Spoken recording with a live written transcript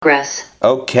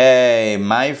Okay,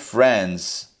 my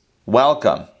friends,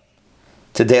 welcome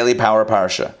to Daily Power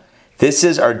Parsha. This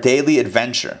is our daily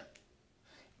adventure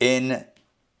in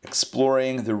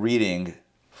exploring the reading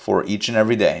for each and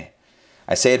every day.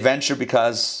 I say adventure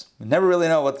because we never really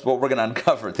know what we're going to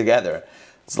uncover together.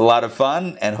 It's a lot of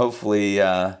fun and hopefully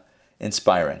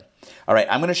inspiring. All right,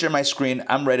 I'm going to share my screen.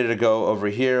 I'm ready to go over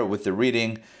here with the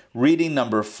reading. Reading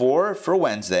number 4 for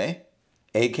Wednesday,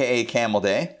 aka Camel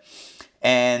Day.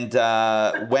 And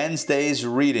Wednesday's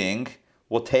reading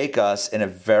will take us in a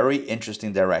very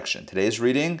interesting direction. Today's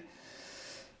reading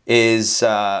is,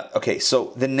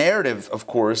 so the narrative, of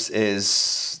course,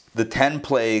 is the 10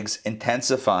 plagues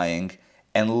intensifying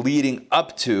and leading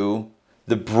up to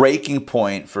the breaking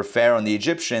point for Pharaoh and the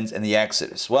Egyptians and the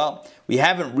Exodus. Well, we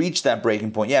haven't reached that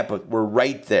breaking point yet, but we're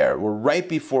right there. We're right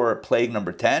before plague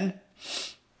number 10.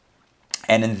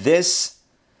 And in this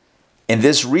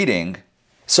reading,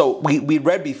 so we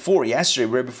read before, yesterday,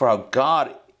 we read before how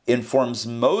God informs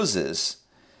Moses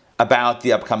about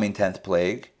the upcoming 10th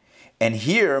plague. And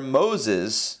here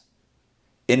Moses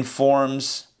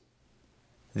informs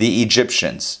the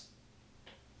Egyptians.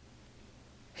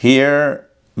 Here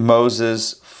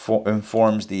Moses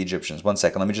informs the Egyptians. One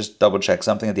second, let me just double check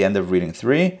something at the end of reading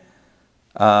 3.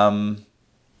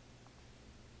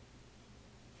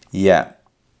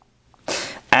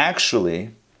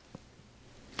 Actually,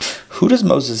 who does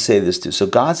Moses say this to? So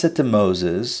God said to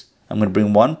Moses, I'm going to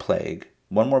bring one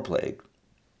more plague.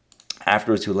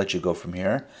 Afterwards, he will let you go from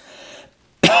here.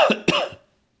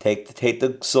 Take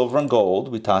the silver and gold.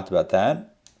 We talked about that.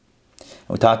 And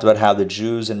we talked about how the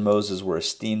Jews and Moses were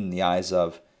esteemed in the eyes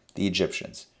of the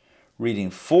Egyptians.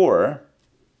 Reading 4,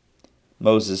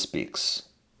 Moses speaks.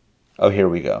 Oh, here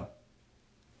we go.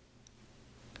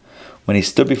 When he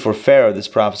stood before Pharaoh, this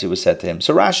prophecy was said to him.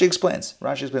 So Rashi explains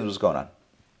what's going on.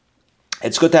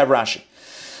 It's good to have Rashi.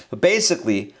 But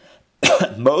basically,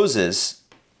 Moses,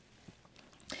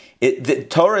 the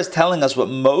Torah is telling us what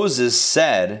Moses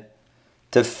said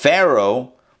to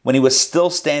Pharaoh when he was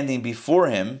still standing before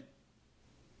him,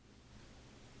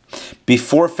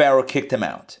 before Pharaoh kicked him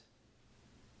out.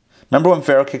 Remember when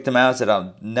Pharaoh kicked him out and said,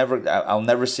 I'll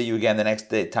never see you again. The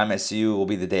next time I see you will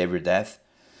be the day of your death.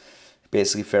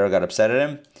 Basically, Pharaoh got upset at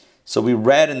him. So we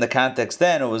read in the context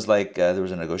then, it was like there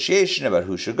was a negotiation about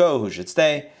who should go, who should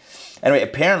stay. Anyway,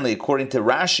 apparently, according to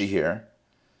Rashi here,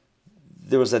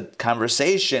 there was a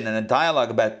conversation and a dialogue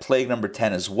about plague number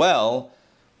 10 as well,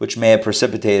 which may have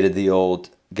precipitated the old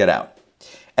get out.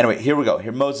 Anyway, here we go.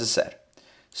 Here Moses said,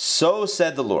 so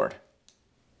said the Lord,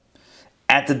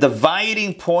 at the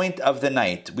dividing point of the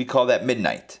night, we call that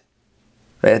midnight,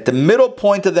 right? At the middle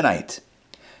point of the night,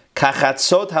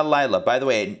 Kachatzot halayla. By the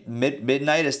way,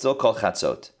 midnight is still called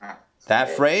chatzot. That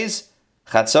phrase,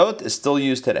 chatzot, is still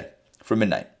used today for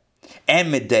midnight. And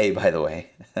midday, by the way.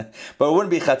 But it wouldn't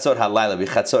be chatzot halayla, it would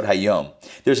be chatzot hayom.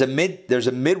 There's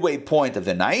a midway point of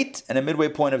the night and a midway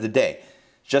point of the day.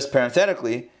 Just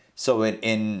parenthetically, so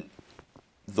in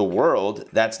the world,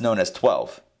 that's known as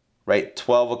 12. Right?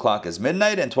 12 o'clock is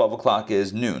midnight and 12 o'clock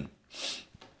is noon.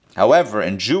 However,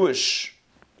 in Jewish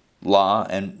law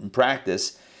and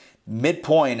practice,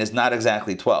 midpoint is not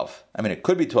exactly 12. I mean, it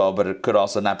could be 12, but it could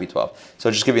also not be 12. So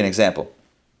I'll just give you an example.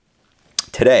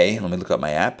 Today, let me look up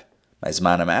my app, my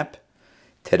Zmanim app.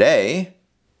 Today,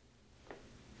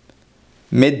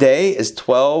 midday is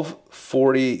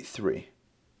 12:43.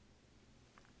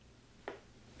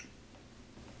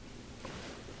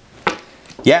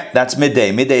 Yeah, that's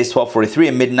midday. Midday is 12:43,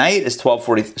 and midnight is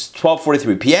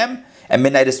 12:43 p.m., and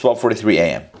midnight is 12:43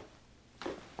 a.m.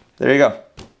 There you go.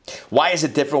 Why is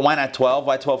it different? Why not 12?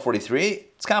 Why 12:43?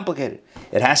 It's complicated.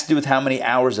 It has to do with how many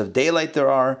hours of daylight there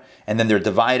are, and then they're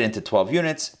divided into 12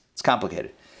 units. It's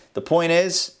complicated. The point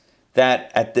is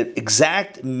that at the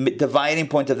exact dividing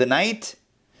point of the night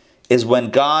is when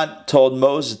God told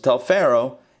Moses to tell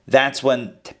Pharaoh, that's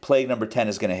when plague number 10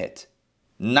 is going to hit.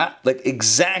 Not like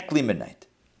exactly midnight.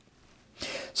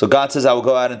 So God says, I will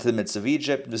go out into the midst of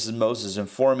Egypt. This is Moses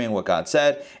informing what God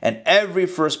said. And every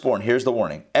firstborn, here's the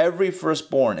warning, every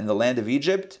firstborn in the land of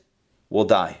Egypt will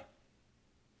die.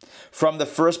 From the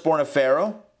firstborn of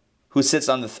Pharaoh, who sits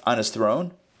on his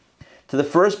throne, to the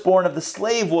firstborn of the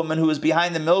slave woman who is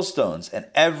behind the millstones, and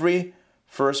every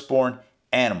firstborn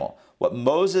animal. What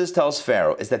Moses tells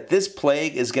Pharaoh is that this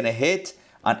plague is going to hit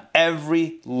on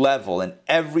every level, in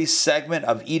every segment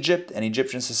of Egypt and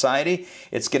Egyptian society.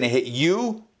 It's going to hit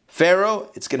you, Pharaoh.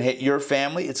 It's going to hit your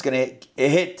family. It's going to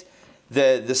hit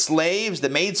the slaves, the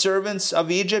maidservants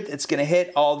of Egypt. It's going to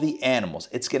hit all the animals.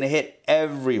 It's going to hit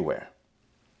everywhere.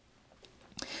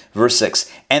 Verse 6,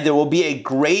 and there will be a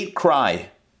great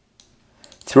cry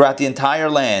throughout the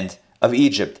entire land of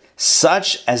Egypt,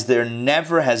 such as there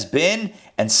never has been,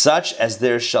 and such as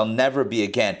there shall never be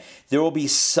again. There will be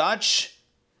such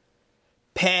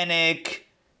panic,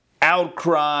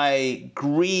 outcry,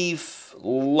 grief,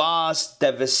 loss,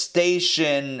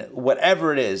 devastation,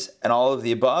 whatever it is, and all of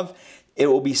the above. It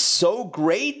will be so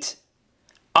great,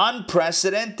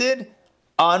 unprecedented,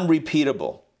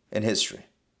 unrepeatable in history.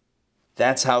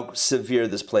 That's how severe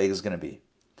this plague is going to be.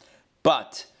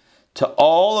 But to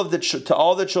all the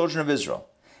children of Israel,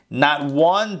 not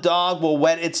one dog will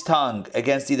wet its tongue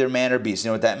against either man or beast. You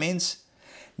know what that means?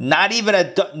 Not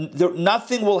even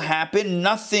nothing will happen.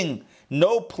 Nothing.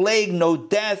 No plague, no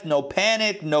death, no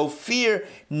panic, no fear.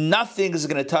 Nothing is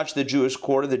going to touch the Jewish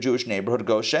quarter, the Jewish neighborhood,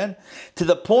 Goshen, to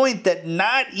the point that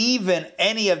not even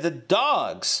any of the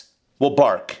dogs will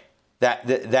bark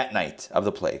that night of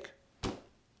the plague.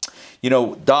 You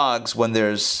know, dogs, when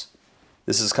this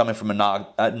is coming from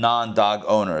a non-dog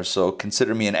owner, so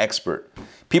consider me an expert.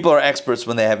 People are experts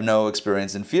when they have no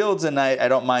experience in fields, and I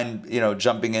don't mind,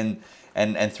 jumping in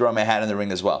and throwing my hat in the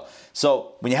ring as well.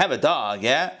 So when you have a dog,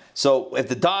 yeah? So if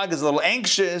the dog is a little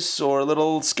anxious or a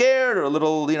little scared or a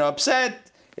little, upset,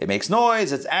 it makes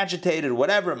noise, it's agitated,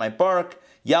 whatever, it might bark,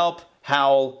 yelp,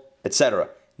 howl, etc.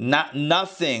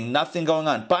 Nothing going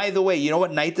on. By the way, you know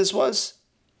what night this was?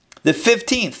 The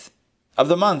 15th of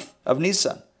the month of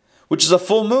Nisan, which is a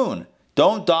full moon.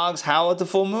 Don't dogs howl at the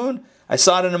full moon? I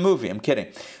saw it in a movie. I'm kidding.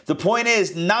 The point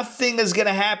is, nothing is going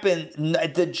to happen in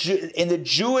the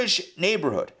Jewish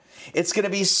neighborhood. It's going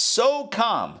to be so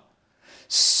calm,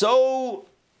 so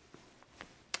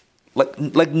like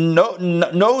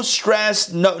no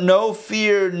stress, no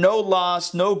fear, no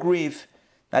loss, no grief.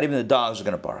 Not even the dogs are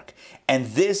going to bark. And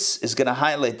this is going to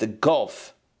highlight the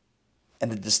gulf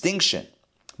and the distinction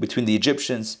between the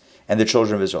Egyptians and the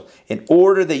children of Israel, in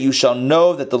order that you shall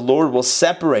know that the Lord will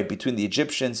separate between the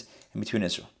Egyptians and between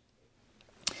Israel.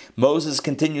 Moses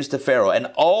continues to Pharaoh, and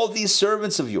all these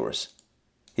servants of yours,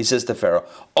 he says to Pharaoh,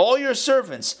 all your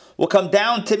servants will come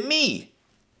down to me,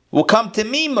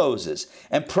 Moses,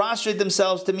 and prostrate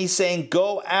themselves to me, saying,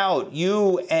 go out,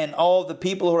 you and all the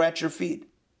people who are at your feet.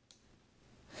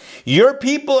 Your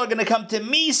people are going to come to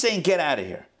me saying, get out of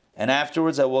here. And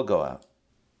afterwards I will go out.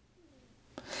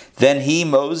 Then he,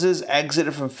 Moses,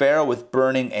 exited from Pharaoh with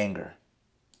burning anger.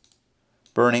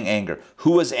 Burning anger.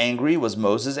 Who was angry? Was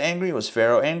Moses angry? Was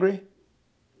Pharaoh angry?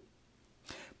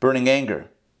 Burning anger.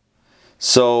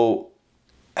 So,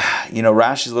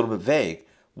 Rashi's a little bit vague.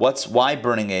 Why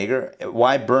burning anger?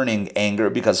 Why burning anger?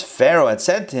 Because Pharaoh had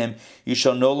said to him, you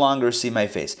shall no longer see my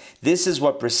face. This is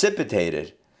what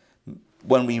precipitated,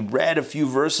 when we read a few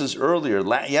verses earlier,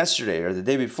 yesterday or the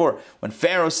day before, when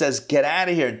Pharaoh says, get out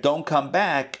of here, don't come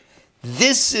back.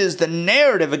 This is the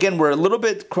narrative. Again, we're a little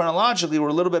bit chronologically, we're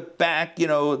a little bit back,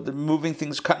 moving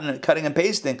things, cutting and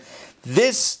pasting.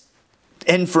 This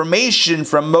information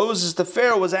from Moses to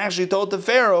Pharaoh was actually told to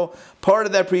Pharaoh, part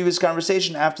of that previous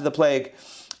conversation after the plague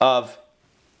of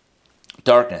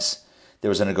darkness. There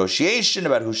was a negotiation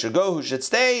about who should go, who should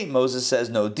stay. Moses says,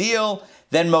 no deal.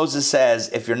 Then Moses says,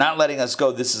 if you're not letting us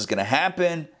go, this is going to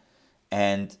happen.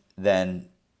 And then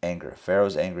anger.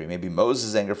 Pharaoh's angry. Maybe Moses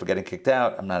is angry for getting kicked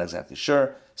out. I'm not exactly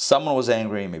sure. Someone was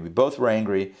angry. Maybe both were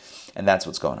angry. And that's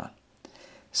what's going on.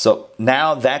 So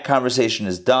now that conversation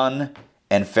is done,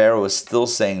 and Pharaoh is still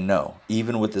saying no,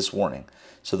 even with this warning.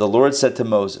 So the Lord said to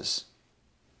Moses,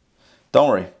 don't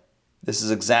worry. This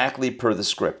is exactly per the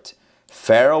script.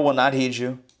 Pharaoh will not heed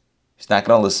you. He's not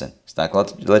going to listen. He's not going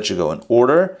to let you go in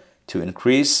order to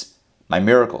increase my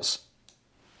miracles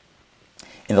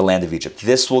in the land of Egypt.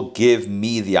 This will give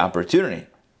me the opportunity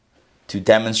to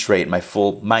demonstrate my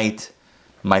full might,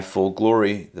 my full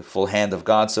glory, the full hand of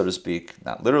God, so to speak.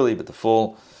 Not literally, but the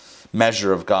full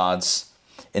measure of God's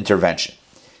intervention.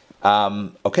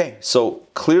 Okay, so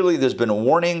clearly there's been a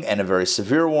warning, and a very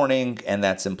severe warning, and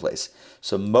that's in place.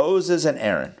 So Moses and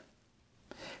Aaron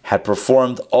had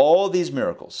performed all these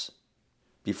miracles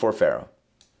before Pharaoh.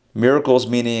 Miracles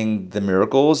meaning the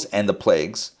miracles and the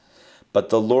plagues. But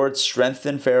the Lord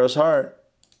strengthened Pharaoh's heart,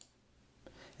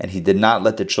 and he did not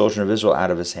let the children of Israel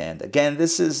out of his hand. Again,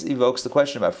 this evokes the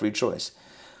question about free choice.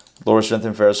 The Lord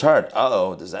strengthened Pharaoh's heart.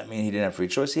 Does that mean he didn't have free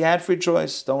choice? He had free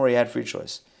choice. Don't worry, he had free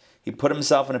choice. He put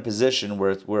himself in a position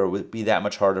where it would be that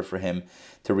much harder for him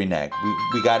to renege.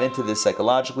 We got into this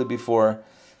psychologically before,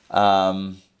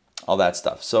 all that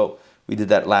stuff. So we did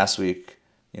that last week.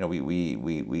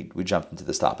 We jumped into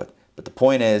this topic. But the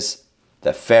point is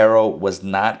that Pharaoh was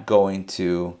not going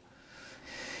to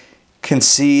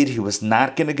concede. He was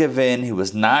not going to give in. He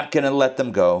was not going to let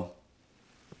them go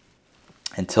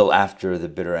until after the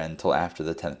bitter end, until after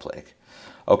the 10th plague.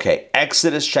 Okay,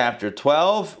 Exodus chapter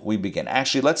 12, we begin.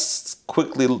 Actually, let's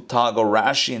quickly toggle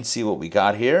Rashi and see what we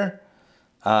got here.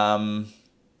 Oh,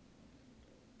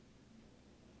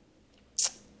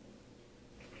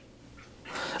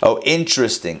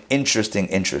 interesting. I want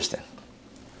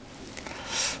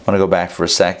to go back for a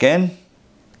second.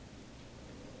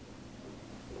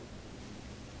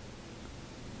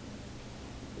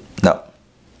 No.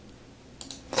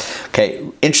 Okay,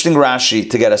 interesting Rashi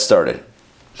to get us started.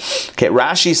 Okay,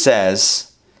 Rashi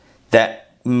says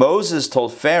that Moses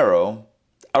told Pharaoh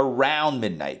around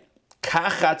midnight.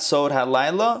 Kachatzot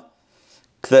halayla,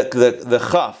 the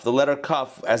chaf, the letter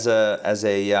kaf, as a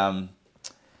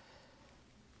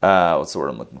what's the word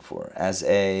I'm looking for?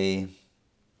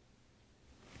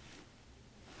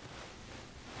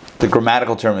 The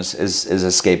grammatical term is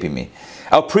escaping me.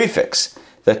 Oh, prefix.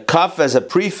 The kaf as a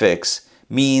prefix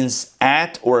means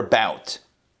at or about.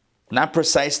 Not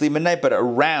precisely midnight, but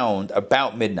around,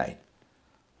 about midnight.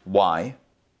 Why?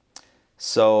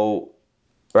 So,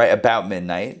 right, about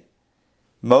midnight.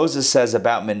 Moses says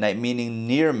about midnight, meaning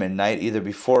near midnight, either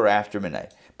before or after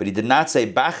midnight. But he did not say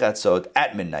bachatzot,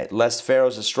 at midnight, lest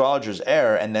Pharaoh's astrologers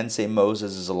err and then say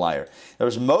Moses is a liar. There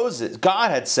was Moses, God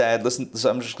had said, listen,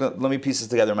 so let me piece this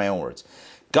together in my own words.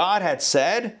 God had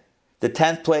said the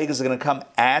 10th plague is going to come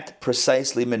at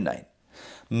precisely midnight.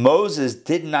 Moses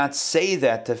did not say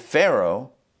that to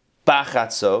Pharaoh,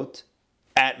 bachatzot,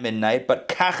 at midnight, but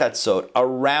kachatzot,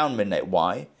 around midnight.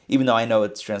 Why? Even though I know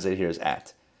it's translated here as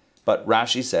at. But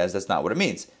Rashi says that's not what it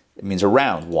means. It means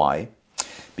around. Why?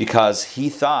 Because he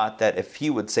thought that if he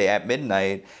would say at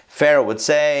midnight, Pharaoh would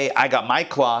say, I got my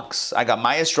clocks, I got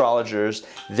my astrologers,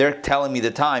 they're telling me the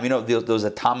time. You know, those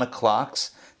atomic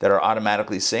clocks that are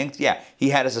automatically synced? Yeah,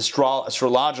 he had his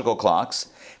astrological clocks.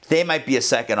 They might be a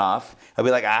second off. I'll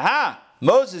be like, aha,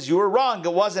 Moses, you were wrong.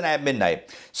 It wasn't at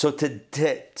midnight. So to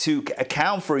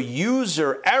account for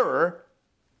user error,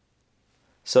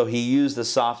 so he used the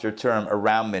softer term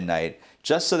around midnight,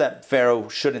 just so that Pharaoh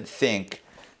shouldn't think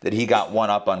that he got one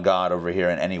up on God over here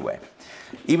in any way.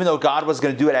 Even though God was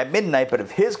going to do it at midnight, but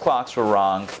if his clocks were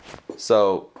wrong,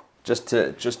 so just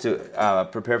to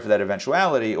prepare for that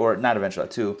eventuality, or not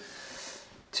eventuality,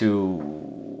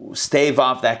 to stave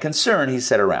off that concern, he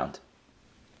said around.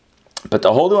 But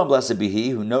the Holy One, blessed be He,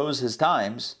 who knows His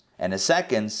times and His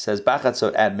seconds, says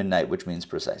bachatzot at midnight, which means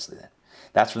precisely that.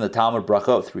 That's from the Talmud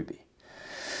Brachot 3b.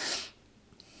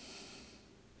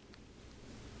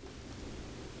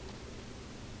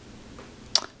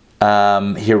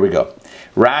 Here we go.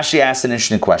 Rashi asked an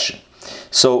interesting question.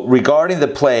 So regarding the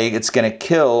plague, it's going to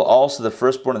kill also the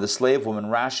firstborn of the slave woman.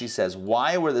 Rashi says,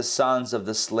 why were the sons of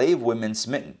the slave women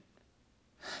smitten?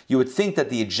 You would think that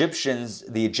the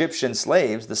Egyptian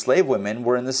slaves, the slave women,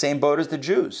 were in the same boat as the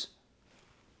Jews,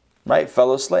 right?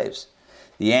 Fellow slaves.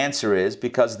 The answer is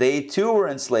because they too were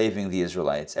enslaving the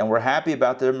Israelites and were happy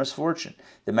about their misfortune.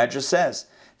 The Medrash says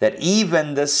that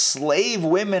even the slave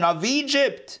women of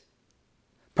Egypt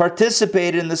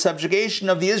participated in the subjugation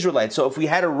of the Israelites. So if we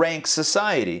had a rank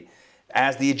society,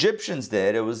 as the Egyptians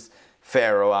did, it was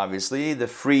Pharaoh, obviously, the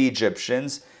free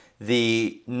Egyptians,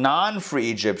 the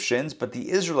non-free Egyptians, but the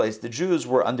Israelites, the Jews,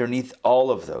 were underneath all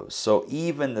of those. So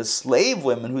even the slave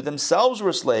women, who themselves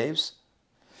were slaves,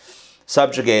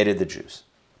 subjugated the Jews.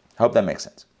 I hope that makes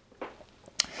sense.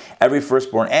 Every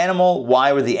firstborn animal,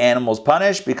 why were the animals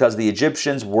punished? Because the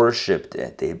Egyptians worshipped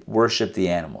it. They worshipped the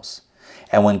animals.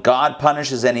 And when God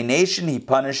punishes any nation, He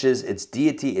punishes its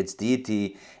deity. Its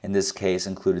deity, in this case,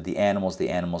 included the animals. The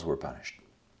animals were punished.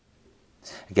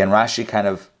 Again, Rashi kind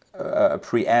of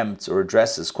preempts or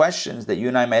addresses questions that you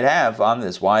and I might have on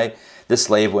this. Why the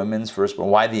slave women's firstborn?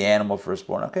 Why the animal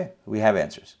firstborn? Okay, we have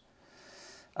answers.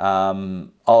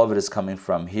 All of it is coming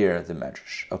from here, the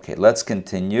Medrash. Okay, let's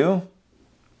continue.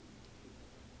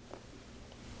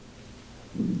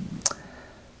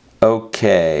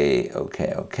 Okay.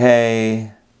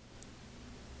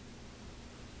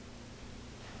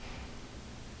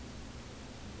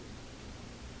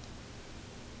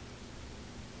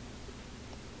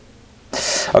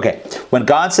 Okay, when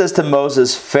God says to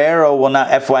Moses, Pharaoh will not,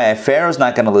 FYI, Pharaoh's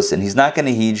not going to listen. He's not going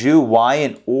to heed you. Why?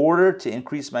 In order to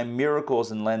increase my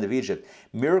miracles in the land of Egypt.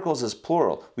 Miracles is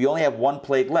plural. We only have one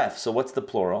plague left. So what's the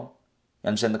plural? You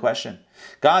understand the question?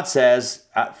 God says,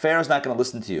 Pharaoh's not going to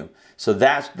listen to you. So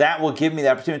that will give me the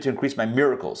opportunity to increase my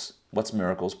miracles. What's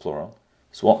miracles, plural?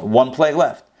 So one plague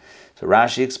left. So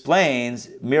Rashi explains,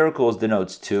 miracles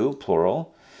denotes two,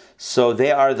 plural. So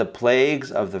they are the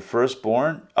plagues of the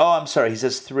firstborn. Oh, I'm sorry, he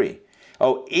says three.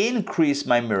 Oh, increase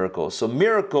my miracles. So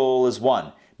miracle is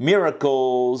one.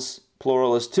 Miracles,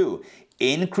 plural, is two.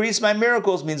 Increase my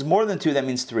miracles means more than two, that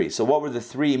means three. So what were the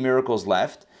three miracles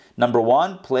left? Number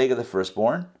 1, plague of the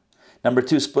firstborn. Number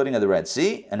 2, splitting of the Red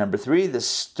Sea. And number 3, the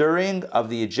stirring of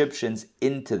the Egyptians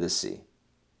into the sea.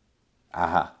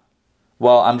 Aha.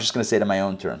 Well, I'm just going to say it in my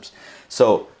own terms.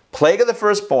 So, plague of the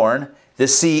firstborn, the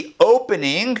sea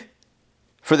opening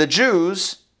for the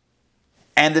Jews,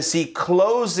 and the sea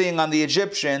closing on the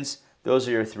Egyptians. Those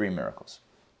are your 3 miracles.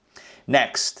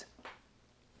 Next.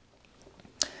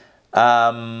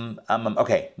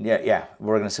 Okay,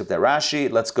 we're going to skip that Rashi.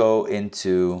 Let's go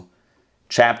into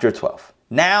chapter 12.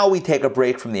 Now we take a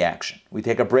break from the action. We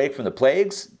take a break from the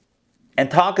plagues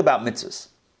and talk about mitzvahs.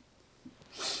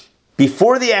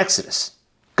 Before the Exodus,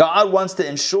 God wants to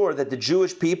ensure that the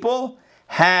Jewish people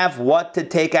have what to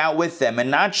take out with them,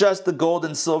 and not just the gold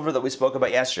and silver that we spoke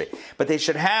about yesterday, but they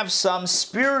should have some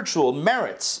spiritual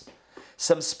merits,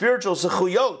 some spiritual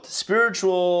zechuyot,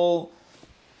 spiritual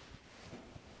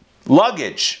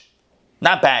luggage,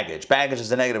 not baggage. Baggage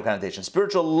is a negative connotation.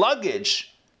 Spiritual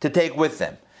luggage to take with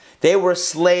them. They were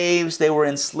slaves. They were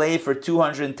enslaved for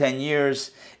 210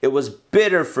 years. It was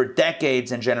bitter for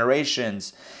decades and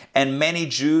generations. And many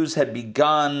Jews had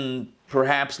begun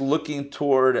perhaps looking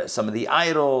toward some of the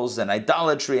idols and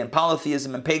idolatry and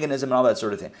polytheism and paganism and all that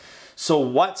sort of thing.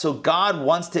 So God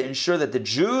wants to ensure that the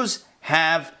Jews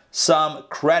have some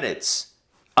credits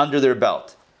under their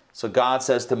belt. So God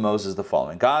says to Moses the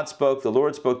following. The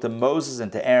Lord spoke to Moses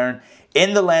and to Aaron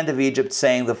in the land of Egypt,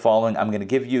 saying the following. I'm going to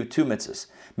give you 2 mitzvahs.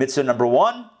 Mitzvah number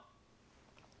 1,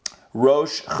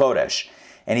 Rosh Chodesh.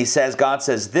 And God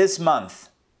says, this month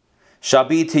shall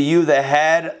be to you the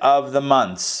head of the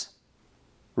months.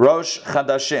 Rosh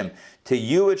Chadashim. To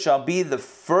you it shall be the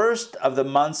first of the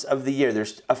months of the year.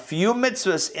 There's a few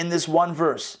mitzvahs in this one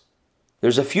verse.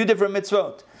 There's a few different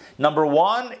mitzvot. Number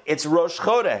 1, it's Rosh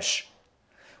Chodesh,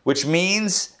 which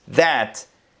means that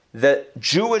the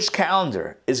Jewish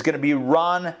calendar is going to be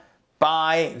run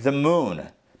by the moon,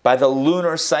 by the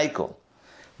lunar cycle.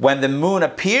 When the moon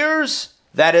appears,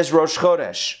 that is Rosh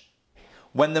Chodesh.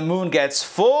 When the moon gets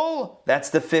full, that's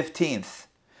the 15th.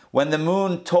 When the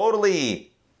moon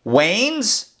totally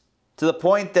wanes to the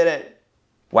point that it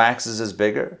waxes is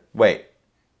bigger. Wait,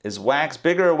 is wax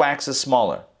bigger or wax is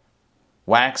smaller?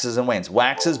 Waxes and wanes.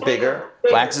 Wax is bigger.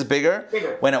 Wax is bigger.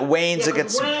 When it wanes, it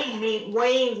gets...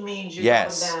 Wane means you go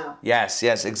down. Yes,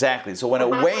 exactly. So when it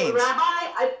wanes... Rabbi,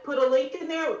 I put a link in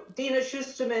there. Dina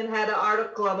Schusterman had an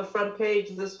article on the front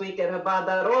page this week at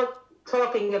Chabad.org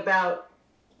talking about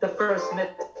the first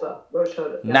mitzvah, Rosh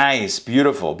Chodesh. Nice,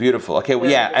 beautiful. Okay,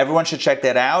 everyone should check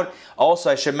that out. Also,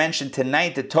 I should mention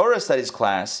tonight, the Torah studies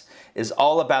class is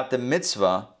all about the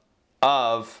mitzvah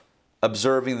of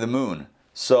observing the moon.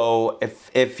 So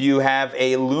if you have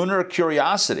a lunar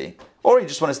curiosity, or you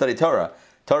just want to study Torah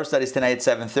studies tonight at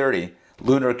 7:30.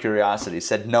 Lunar curiosity,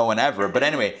 said no one ever. But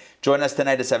anyway, join us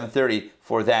tonight at 7:30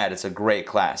 for that. It's a great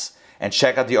class. And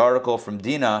check out the article from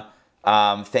Dina.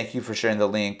 Thank you for sharing the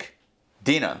link.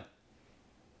 Dina.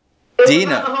 On the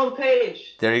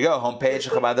homepage. There you go, homepage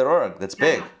of Chabad.org. That's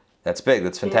big. That's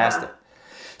fantastic. Yeah.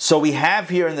 So we have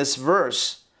here in this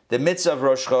verse the mitzvah of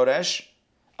Rosh Chodesh,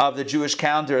 of the Jewish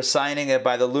calendar, assigning it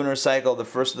by the lunar cycle. The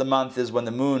first of the month is when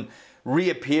the moon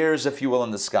reappears, if you will, in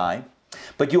the sky.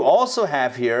 But you also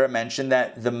have here mentioned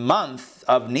that the month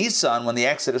of Nisan, when the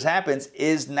Exodus happens,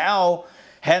 is now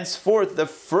henceforth the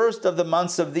first of the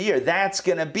months of the year. That's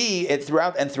going to be it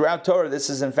throughout Torah. This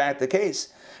is in fact the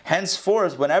case.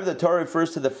 Henceforth, whenever the Torah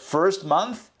refers to the first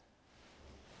month,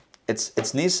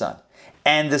 it's Nisan,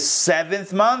 and the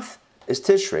 7th month is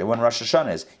Tishrei, when Rosh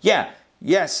Hashanah is.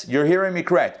 Yes, you're hearing me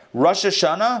correct. Rosh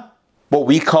Hashanah, what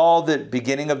we call the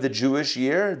beginning of the Jewish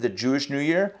year, the Jewish New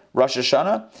Year, Rosh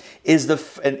Hashanah, is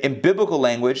in biblical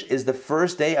language, is the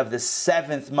first day of the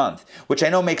 7th month, which I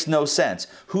know makes no sense.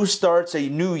 Who starts a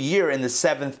new year in the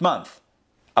 7th month?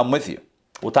 I'm with you.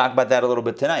 We'll talk about that a little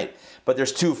bit tonight. But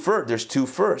there's two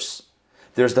firsts.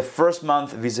 There's the first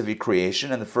month vis-a-vis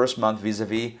creation, and the first month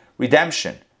vis-a-vis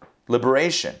redemption,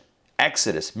 liberation,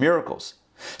 Exodus, miracles.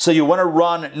 So you want to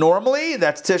run normally,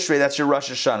 that's Tishrei, that's your Rosh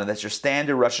Hashanah, that's your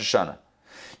standard Rosh Hashanah.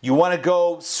 You want to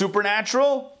go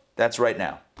supernatural, that's right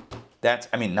now.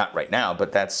 Not right now,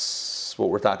 but that's what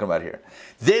we're talking about here.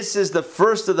 This is the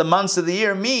first of the months of the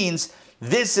year, means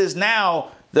this is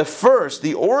now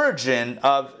the origin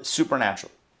of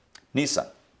supernatural, Nisan.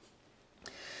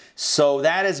 So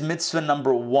that is mitzvah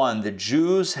number 1. The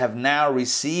Jews have now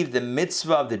received the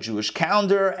mitzvah of the Jewish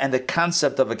calendar and the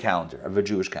concept of a calendar, of a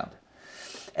Jewish calendar.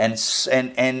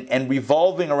 And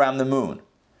revolving around the moon.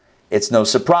 It's no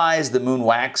surprise the moon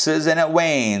waxes and it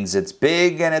wanes. It's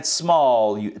big and it's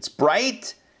small. It's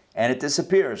bright and it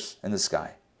disappears in the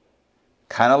sky.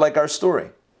 Kind of like our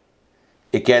story.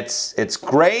 It's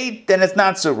great and it's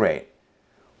not so great.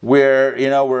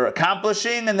 we're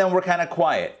accomplishing and then we're kind of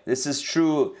quiet. This is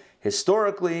true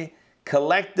historically,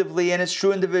 collectively, and it's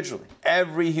true individually.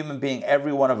 Every human being,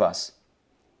 every one of us,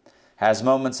 has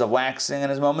moments of waxing and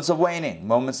has moments of waning,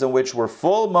 moments in which we're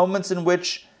full, moments in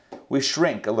which we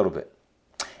shrink a little bit.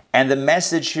 And the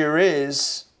message here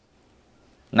is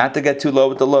not to get too low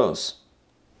with the lows,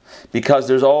 because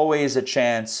there's always a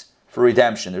chance for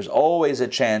redemption. There's always a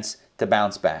chance to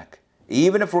bounce back.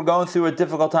 Even if we're going through a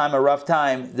difficult time, a rough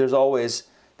time, there's always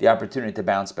the opportunity to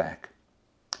bounce back.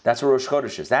 That's what Rosh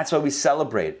Chodesh is. That's why we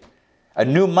celebrate. A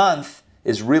new month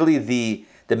is really the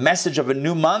message of a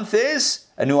new month is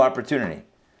a new opportunity,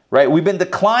 right? We've been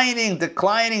declining,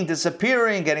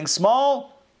 disappearing, getting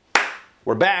small.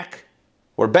 We're back.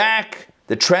 We're back.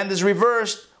 The trend is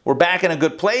reversed. We're back in a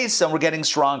good place and we're getting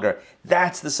stronger.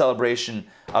 That's the celebration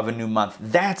of a new month.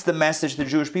 That's the message to the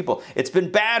Jewish people. It's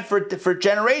been bad for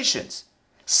generations.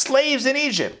 Slaves in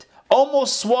Egypt,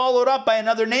 almost swallowed up by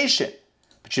another nation.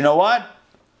 But you know what?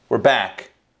 We're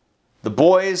back. The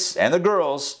boys and the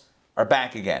girls are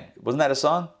back again. Wasn't that a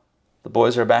song? The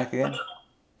boys are back again?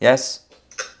 Yes?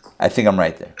 I think I'm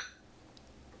right there.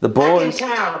 The boys. Back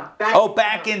in town.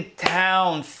 Back in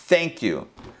town. Thank you.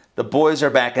 The boys are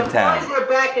back in town. The boys are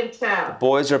back in town. The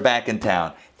boys are back in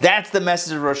town. That's the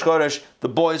message of Rosh Chodesh. The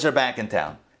boys are back in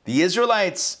town. The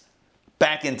Israelites,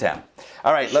 back in town.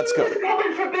 All right, let's go. Yeshiva's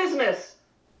open for business.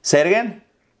 Say it again.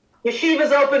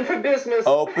 Yeshiva's open for business.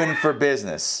 Open for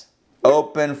business.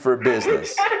 Open for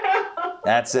business.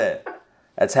 That's it.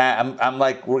 That's how I'm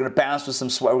like, we're going to bounce with some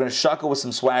swagger. We're going to shuckle with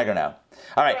some swagger now.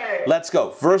 All right, let's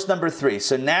go. Verse number 3.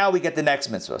 So now we get the next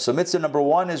mitzvah. So mitzvah number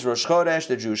 1 is Rosh Chodesh,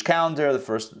 the Jewish calendar, the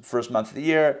first month of the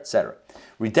year, etc.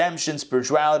 Redemption,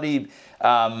 spirituality,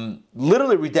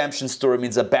 literally redemption story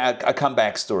means a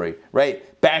comeback story,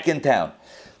 right? Back in town.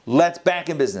 Let's back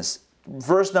in business.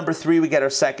 Verse number 3, we get our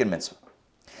second mitzvah.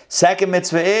 Second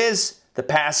mitzvah is the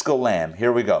Paschal Lamb.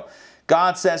 Here we go.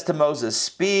 God says to Moses,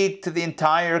 speak to the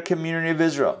entire community of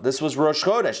Israel. This was Rosh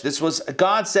Chodesh.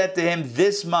 God said to him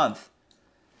this month,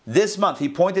 he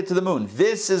pointed to the moon.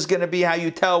 This is going to be how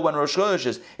you tell when Rosh Chodesh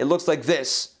is. It looks like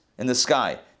this in the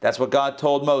sky. That's what God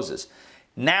told Moses.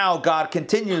 Now God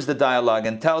continues the dialogue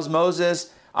and tells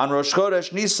Moses on Rosh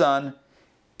Chodesh Nisan,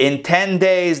 in 10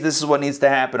 days, this is what needs to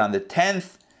happen. On the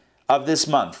 10th of this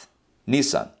month,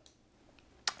 Nisan,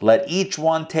 let each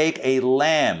one take a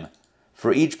lamb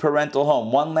for each parental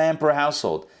home. 1 lamb per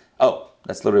household. Oh,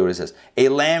 that's literally what it says. A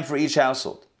lamb for each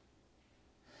household.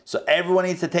 So everyone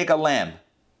needs to take a lamb.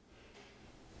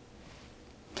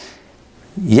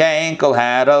 Yankel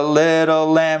had a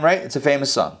little lamb, right? It's a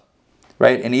famous song,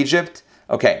 right? In Egypt.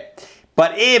 Okay.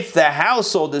 But if the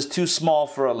household is too small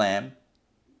for a lamb,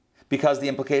 because the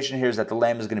implication here is that the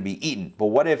lamb is going to be eaten. But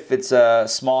what if it's a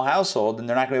small household and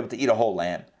they're not going to be able to eat a whole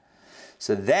lamb?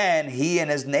 So then he and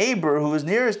his neighbor who is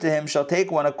nearest to him shall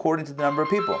take one according to the number of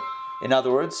people. In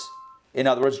other words,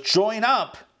 join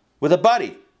up with a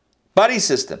buddy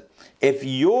system. If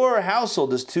your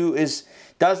household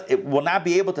will not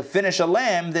be able to finish a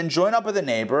lamb, then join up with a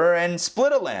neighbor and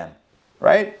split a lamb,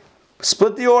 right?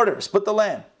 Split the order, split the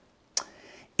lamb.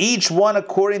 Each one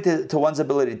according to one's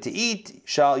ability to eat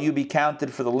shall you be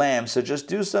counted for the lamb. So just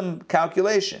do some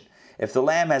calculation. If the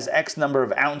lamb has X number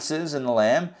of ounces in the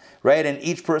lamb, right, and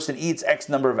each person eats X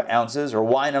number of ounces or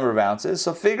Y number of ounces,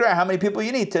 so figure out how many people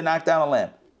you need to knock down a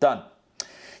lamb. Done.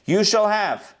 You shall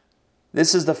have,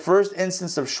 this is the first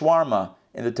instance of shawarma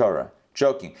in the Torah.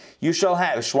 Joking. You shall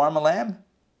have a shawarma lamb?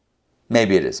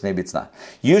 Maybe it is, maybe it's not.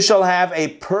 You shall have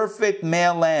a perfect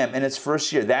male lamb in its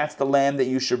first year. That's the lamb that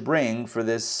you should bring for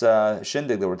this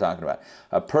shindig that we're talking about.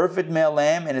 A perfect male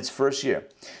lamb in its first year.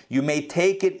 You may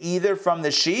take it either from the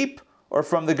sheep or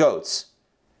from the goats.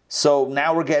 So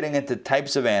now we're getting into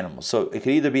types of animals. So it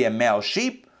could either be a male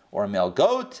sheep or a male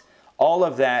goat. All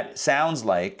of that sounds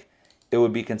like it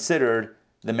would be considered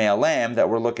the male lamb that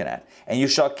we're looking at. And you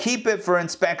shall keep it for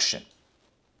inspection.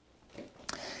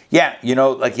 Yeah,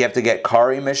 like you have to get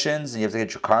car emissions, and you have to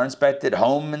get your car inspected,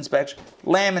 home inspection,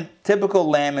 typical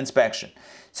lamb inspection.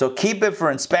 So keep it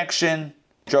for inspection,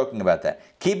 joking about that.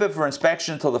 Keep it for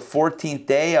inspection until the 14th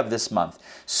day of this month.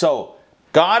 So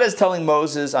God is telling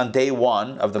Moses on day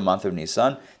 1 of the month of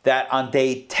Nisan that on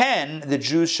day 10, the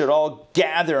Jews should all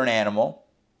gather an animal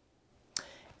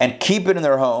and keep it in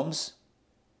their homes,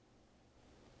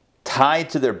 tied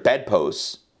to their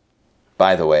bedposts,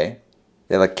 by the way.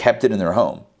 They kept it in their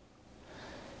home.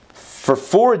 For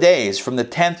 4 days, from the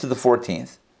 10th to the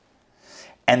 14th.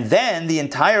 And then the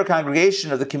entire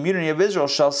congregation of the community of Israel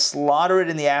shall slaughter it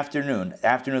in the afternoon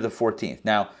of the 14th.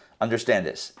 Now, understand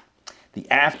this. The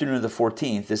afternoon of the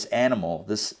 14th, this animal,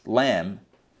 this lamb,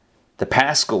 the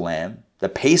Paschal lamb, the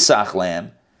Pesach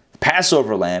lamb, the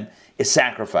Passover lamb, is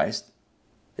sacrificed,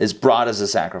 is brought as a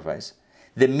sacrifice.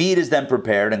 The meat is then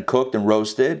prepared and cooked and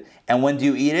roasted. And when do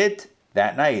you eat it?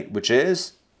 That night, which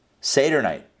is Seder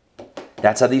night.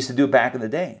 That's how they used to do it back in the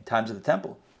day, times of the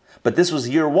temple. But this was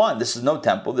year one. This is no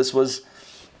temple. This was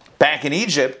back in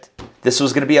Egypt. This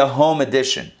was going to be a home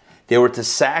edition. They were to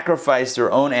sacrifice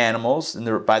their own animals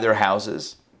by their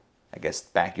houses. I guess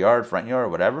backyard, front yard, or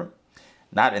whatever.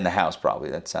 Not in the house, probably.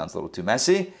 That sounds a little too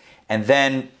messy. And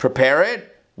then prepare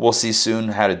it. We'll see soon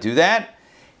how to do that.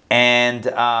 And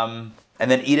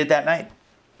then eat it that night.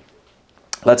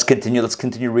 Let's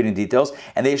continue reading details.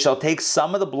 And they shall take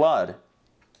some of the blood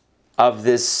of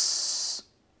this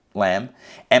lamb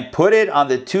and put it on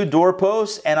the two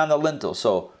doorposts and on the lintel.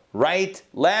 So right,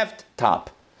 left, top.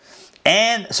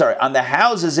 On the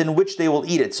houses in which they will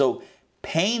eat it. So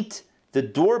paint the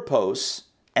doorposts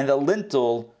and the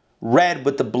lintel red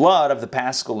with the blood of the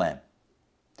Paschal lamb.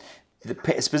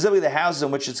 Specifically the houses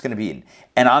in which it's going to be eaten.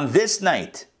 And on this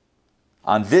night,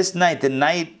 the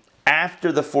night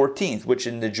after the 14th, which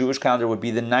in the Jewish calendar would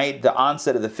be the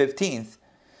onset of the 15th,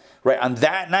 right? On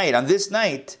this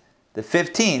night, the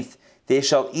 15th, they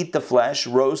shall eat the flesh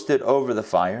roasted over the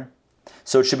fire.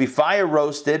 So it should be fire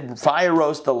roast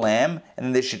the lamb, and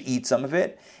then they should eat some of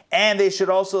it. And they should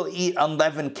also eat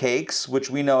unleavened cakes, which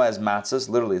we know as matzahs.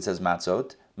 Literally it says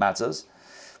matzahs,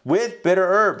 with bitter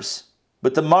herbs,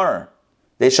 with the maror.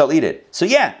 They shall eat it. So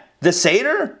yeah, the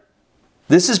Seder,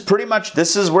 this is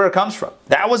where it comes from.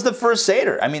 That was the first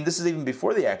Seder. I mean, this is even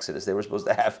before the Exodus. They were supposed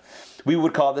to have, we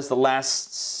would call this the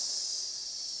last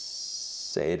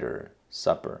Seder,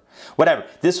 supper, whatever.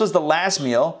 This was the last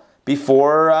meal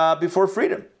before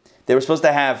freedom. They were supposed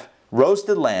to have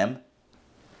roasted lamb,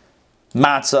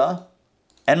 matzah,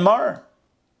 and maror.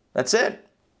 That's it.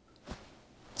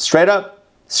 Straight up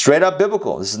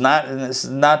biblical. This is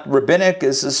not rabbinic.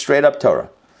 This is straight up Torah.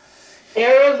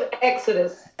 Erev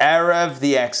Exodus. Erev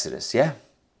the Exodus, yeah.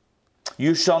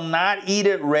 You shall not eat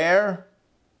it rare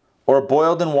or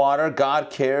boiled in water. God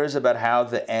cares about how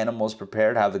the animal is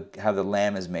prepared, how the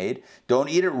lamb is made. Don't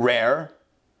eat it rare.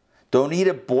 Don't eat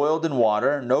it boiled in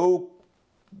water. No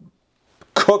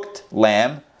cooked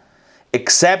lamb.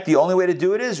 Except the only way to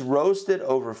do it is roast it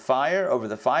over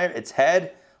the fire, its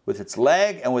head with its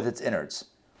leg and with its innards.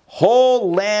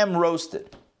 Whole lamb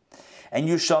roasted. And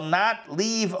you shall not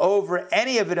leave over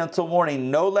any of it until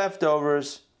morning. No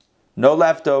leftovers,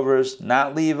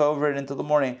 not leave over it until the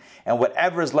morning. And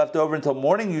whatever is left over until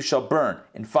morning, you shall burn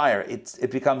in fire.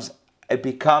 It becomes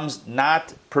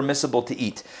not permissible to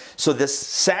eat. So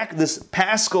this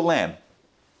Paschal lamb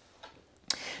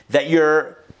that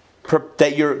you're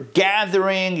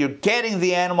gathering, you're getting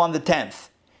the animal on the 10th,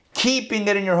 keeping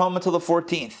it in your home until the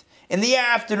 14th. In the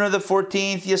afternoon of the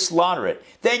 14th, you slaughter it.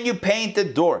 Then you paint the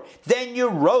door. Then you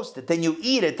roast it. Then you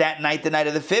eat it that night, the night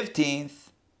of the 15th.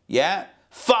 Yeah?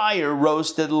 Fire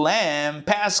roasted lamb,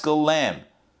 Paschal lamb.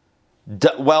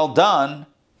 Well done.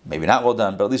 Maybe not well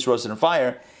done, but at least roasted in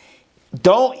fire.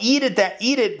 Eat it that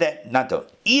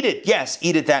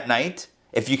night.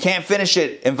 If you can't finish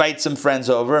it, invite some friends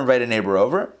over, invite a neighbor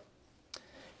over.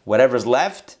 Whatever's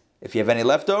left, if you have any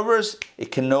leftovers,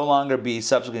 it can no longer be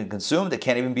subsequently consumed. It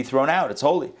can't even be thrown out. It's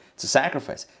holy. It's a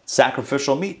sacrifice. It's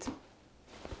sacrificial meat.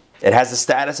 It has the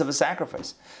status of a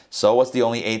sacrifice. So what's the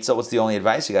only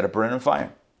advice? You got to burn it in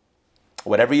fire.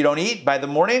 Whatever you don't eat by the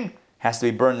morning has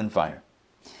to be burned in fire.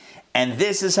 And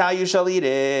this is how you shall eat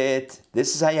it.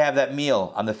 This is how you have that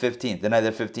meal on the 15th, the night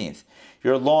of the 15th.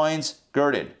 Your loins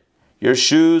girded, your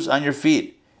shoes on your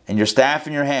feet, and your staff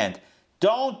in your hand.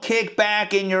 Don't kick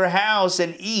back in your house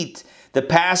and eat the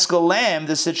Paschal lamb,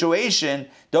 the situation.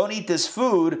 Don't eat this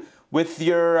food with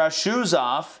your shoes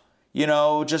off,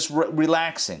 just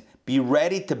relaxing. Be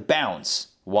ready to bounce.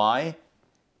 Why?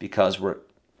 Because we're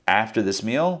after this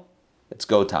meal, it's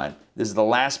go time. This is the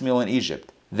last meal in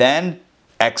Egypt. Then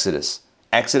Exodus.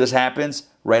 Exodus happens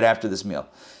right after this meal.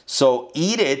 So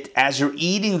eat it as you're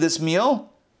eating this meal.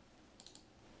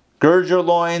 Gird your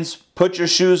loins, put your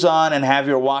shoes on, and have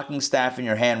your walking staff in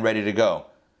your hand ready to go.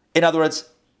 In other words,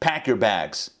 pack your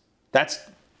bags. That's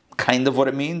kind of what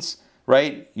it means,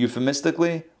 right?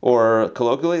 Euphemistically or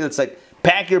colloquially. It's like,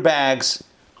 pack your bags,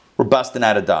 we're busting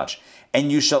out of Dodge.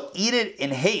 And you shall eat it in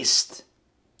haste.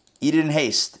 Eat it in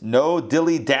haste. No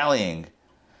dilly-dallying,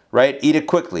 right? Eat it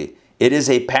quickly. It is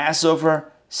a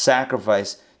Passover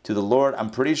sacrifice to the Lord.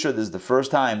 I'm pretty sure this is the first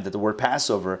time that the word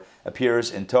Passover appears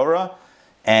in Torah.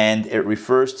 And it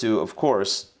refers to, of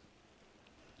course,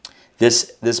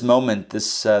 this moment,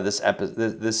 this Exodus.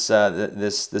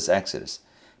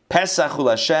 Pesach ul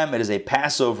Hashem. It is a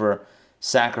Passover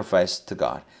sacrifice to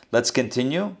God. Let's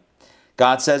continue.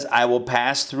 God says, I will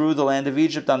pass through the land of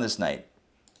Egypt on this night.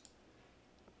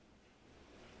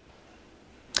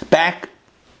 Back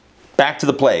to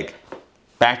the plague.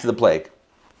 Back to the plague.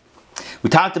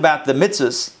 We talked about the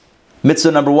mitzvahs.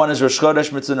 Mitzvah number 1 is Rosh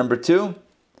Chodesh. Mitzvah number 2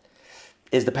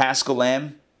 is the Paschal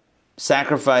lamb,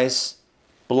 sacrifice,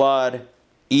 blood,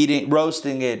 eating,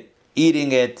 roasting it,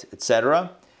 eating it,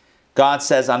 etc. God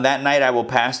says, on that night I will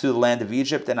pass through the land of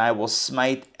Egypt, and I will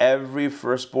smite every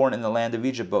firstborn in the land of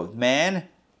Egypt, both man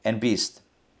and beast.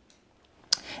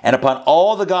 And upon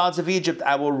all the gods of Egypt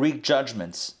I will wreak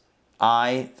judgments.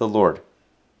 I, the Lord.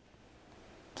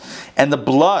 And the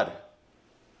blood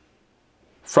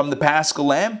from the Paschal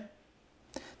lamb,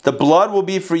 the blood will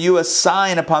be for you a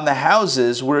sign upon the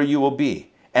houses where you will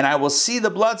be. And I will see the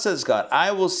blood, says God.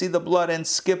 I will see the blood and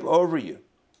skip over you.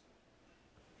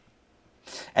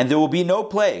 And there will be no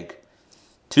plague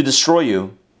to destroy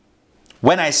you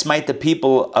when I smite the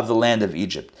people of the land of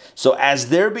Egypt. So as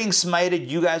they're being smited,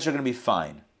 you guys are going to be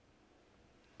fine.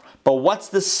 But what's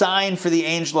the sign for the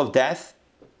angel of death?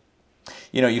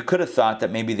 You know, you could have thought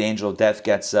that maybe the angel of death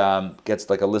gets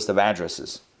like a list of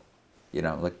addresses. You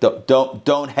know, like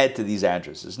don't head to these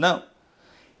addresses. No,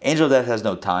 angel of death has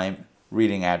no time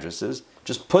reading addresses.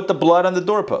 Just put the blood on the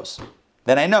doorpost.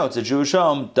 Then I know it's a Jewish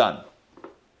home. Done.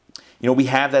 You know, we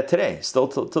have that today. Still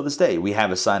till this day, we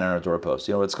have a sign on our doorpost.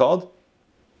 You know what it's called?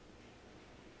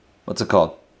 What's it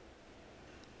called?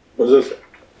 Mezuzah.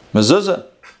 Mezuzah.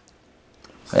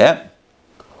 Yeah.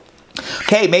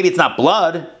 Okay, maybe it's not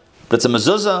blood, but it's a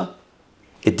mezuzah.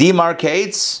 It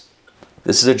demarcates.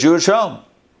 This is a Jewish home.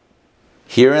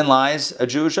 Herein lies a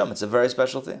Jewish home. It's a very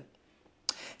special thing.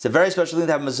 It's a very special thing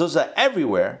to have mezuzah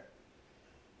everywhere,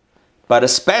 but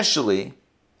especially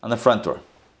on the front door,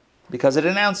 because it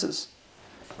announces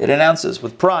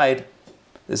with pride,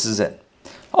 this is it.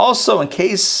 Also, in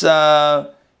case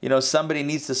somebody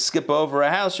needs to skip over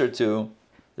a house or two,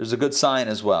 there's a good sign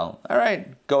as well. All right,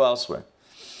 go elsewhere.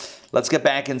 Let's get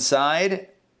back inside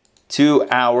to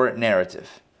our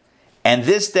narrative. And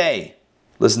this day,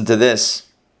 listen to this.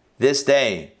 This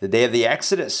day, the day of the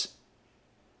Exodus,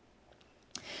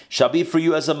 shall be for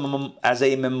you as a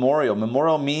memorial.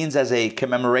 Memorial means as a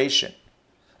commemoration,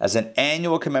 as an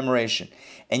annual commemoration.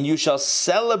 And you shall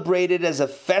celebrate it as a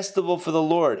festival for the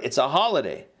Lord. It's a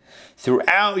holiday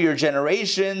throughout your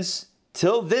generations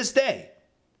till this day.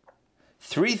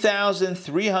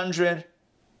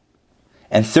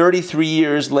 3,333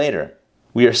 years later,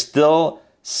 we are still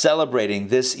celebrating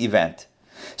this event.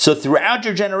 So throughout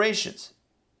your generations,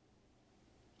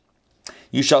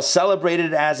 you shall celebrate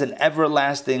it as an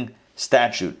everlasting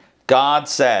statute. God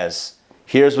says,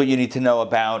 here's what you need to know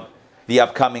about the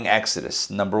upcoming Exodus.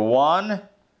 Number 1,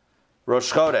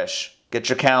 Rosh Chodesh. Get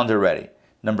your calendar ready.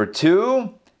 Number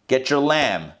 2, get your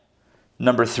lamb.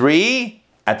 Number 3,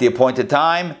 at the appointed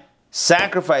time,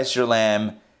 sacrifice your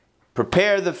lamb,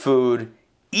 prepare the food,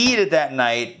 eat it that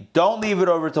night, don't leave it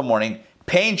over till morning,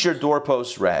 paint your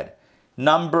doorposts red.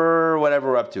 Number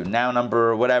whatever we're up to, now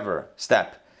number whatever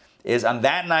step, is on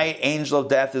that night, angel of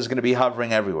death is going to be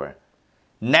hovering everywhere.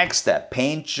 Next step,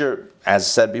 as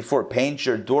said before, paint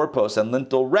your doorposts and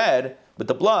lintel red with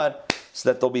the blood so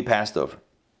that they'll be passed over.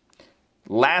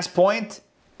 Last point,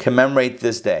 commemorate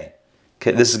this day.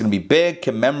 This is going to be big.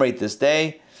 Commemorate this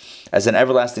day as an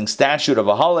everlasting statute of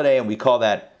a holiday, and we call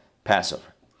that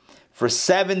Passover. For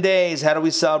 7 days, how do we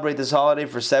celebrate this holiday?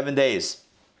 For 7 days,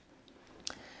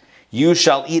 you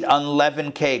shall eat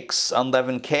unleavened cakes.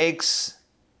 Unleavened cakes,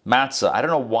 matzah. I don't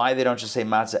know why they don't just say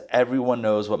matzah. Everyone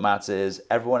knows what matzah is.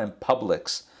 Everyone in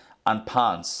Publix, on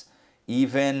Ponce,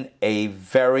 even a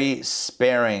very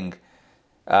sparing,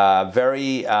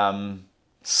 very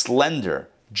slender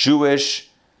Jewish,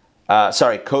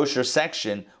 kosher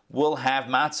section will have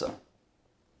matzah.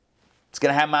 It's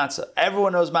going to have matzah.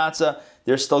 Everyone knows matzah.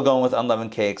 They're still going with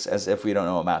unleavened cakes as if we don't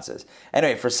know what matzah is.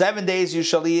 Anyway, for 7 days you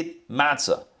shall eat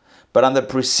matzah. But on the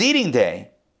preceding day,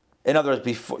 in other words,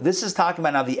 before, this is talking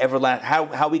about now the everlasting,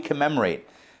 how we commemorate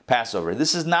Passover.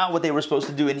 This is not what they were supposed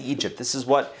to do in Egypt. This is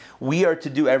what we are to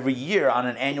do every year on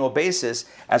an annual basis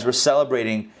as we're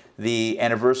celebrating the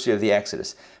anniversary of the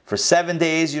Exodus. For 7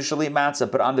 days you shall eat matzah,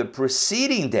 but on the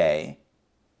preceding day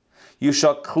you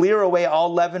shall clear away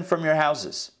all leaven from your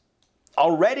houses.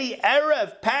 Already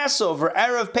Erev Passover,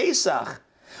 Erev Pesach,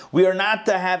 we are not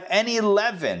to have any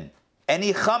leaven,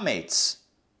 any chametz.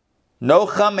 No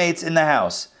chametz in the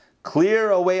house.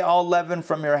 Clear away all leaven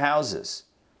from your houses.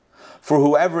 For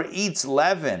whoever eats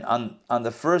leaven on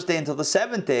the first day until the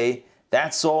seventh day,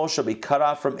 that soul shall be cut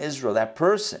off from Israel. That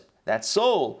person, that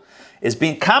soul, is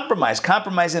being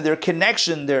compromising their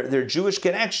connection, their Jewish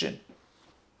connection.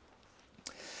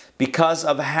 because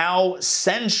of how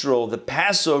central the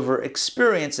Passover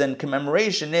experience and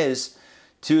commemoration is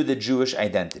to the Jewish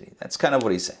identity. That's kind of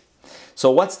what he's saying. So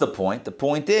what's the point? The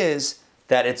point is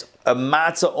that it's a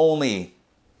matzah only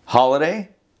holiday,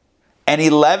 and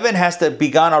 11 has to be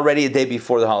gone already a day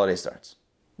before the holiday starts,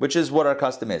 which is what our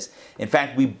custom is. In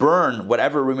fact, we burn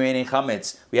whatever remaining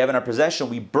chametz we have in our possession,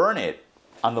 we burn it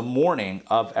on the morning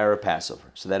of Erev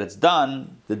Passover, so that it's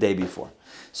done the day before.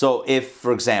 So if,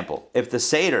 for example, if the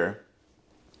Seder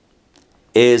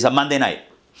is a Monday night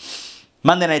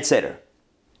Seder,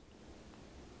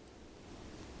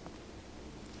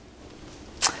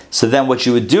 so then what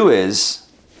you would do is,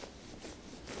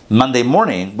 Monday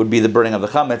morning would be the burning of the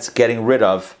chametz, getting rid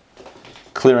of,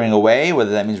 clearing away,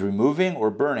 whether that means removing or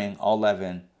burning all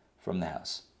leaven from the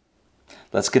house.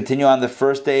 Let's continue on the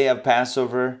first day of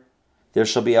Passover. There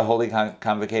shall be a holy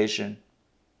convocation.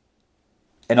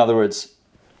 In other words,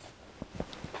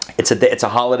 it's a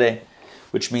holiday,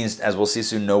 which means, as we'll see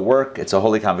soon, no work. It's a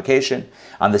holy convocation.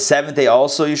 On the seventh day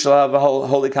also you shall have a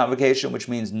holy convocation, which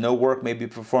means no work may be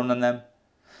performed on them.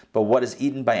 But what is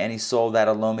eaten by any soul, that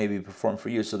alone may be performed for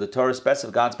you. So the Torah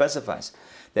God specifies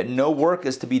that no work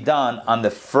is to be done on the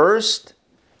first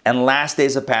and last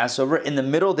days of Passover. In the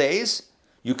middle days,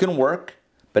 you can work,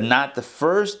 but not the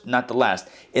first, not the last.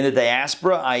 In the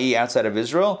diaspora, i.e. outside of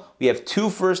Israel, we have 2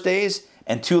 first days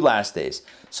and 2 last days.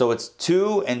 So it's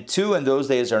 2 and 2, and those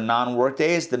days are non-work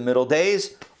days. The middle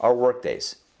days are work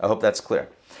days. I hope that's clear.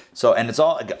 So, and it's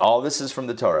all this is from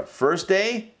the Torah. First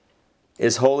day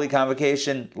is holy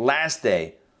convocation. Last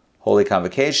day, holy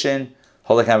convocation.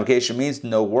 Holy convocation means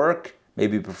no work may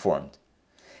be performed.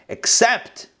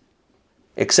 Except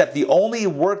the only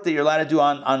work that you're allowed to do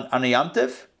on a Yom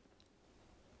Tov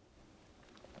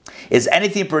is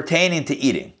anything pertaining to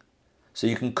eating. So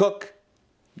you can cook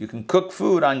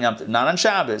food on Yom Tov, not on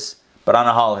Shabbos, but on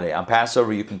a holiday. On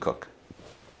Passover, you can cook.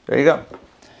 There you go.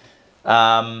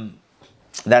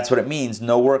 That's what it means.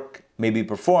 No work may be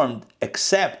performed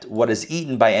except what is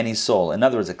eaten by any soul. In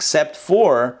other words, except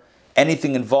for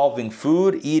anything involving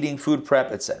food, eating, food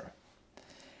prep, etc.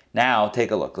 Now, take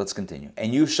a look. Let's continue.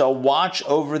 And you shall watch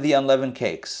over the unleavened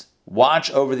cakes. Watch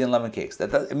over the unleavened cakes.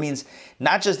 It means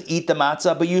not just eat the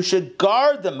matzah, but you should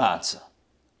guard the matzah.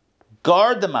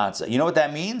 Guard the matzah. You know what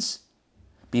that means?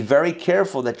 Be very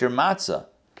careful that your matzah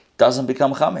doesn't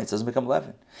become chametz, doesn't become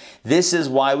leaven. This is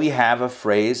why we have a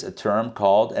phrase, a term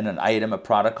called, and an item, a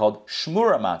product called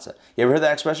shmura matzah. You ever heard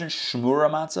that expression, shmura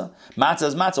matzah? Matzah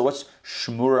is matzah. What's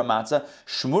shmura matzah?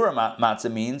 Shmura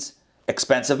matzah means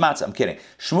expensive matzah. I'm kidding.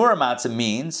 Shmura matzah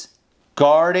means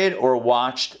guarded or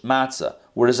watched matzah.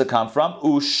 Where does it come from?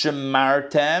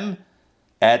 Ushmartem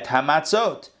et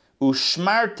hamatzot.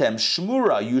 Ushmartem,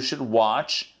 shmura. You should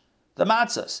watch the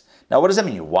matzahs. Now, what does that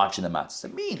mean? You're watching the matzahs.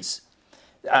 It means,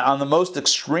 on the most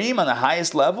extreme, on the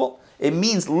highest level, it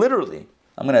means literally.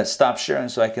 I'm going to stop sharing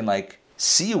so I can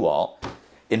see you all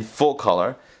in full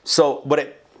color.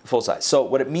 Full size. So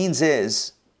what it means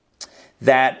is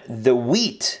that the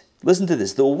wheat, listen to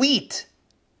this, the wheat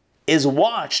is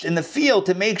watched in the field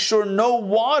to make sure no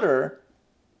water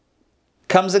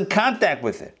comes in contact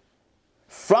with it.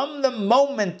 From the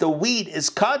moment the wheat is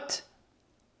cut,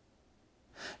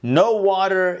 no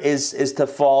water is to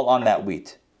fall on that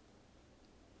wheat.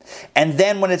 And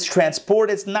then when it's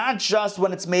transported, it's not just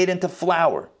when it's made into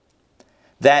flour,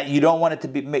 that you don't want it to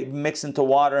be mixed into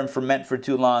water and ferment for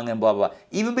too long and blah, blah, blah.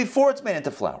 Even before it's made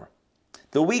into flour.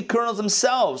 The wheat kernels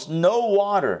themselves, no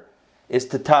water is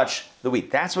to touch the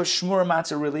wheat. That's what shmura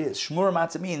matzah really is. Shmura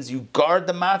matzah means you guard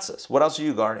the matzahs. What else are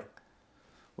you guarding?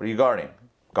 What are you guarding?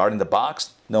 Guarding the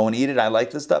box? No one eat it, I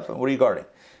like this stuff. What are you guarding?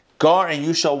 Guard, and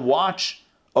you shall watch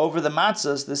over the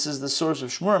matzahs. This is the source of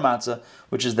shmura matzah,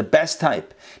 which is the best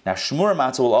type. Now, shmura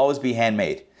matzah will always be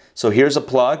handmade. So here's a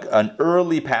plug, an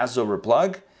early Passover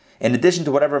plug. In addition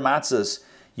to whatever matzahs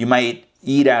you might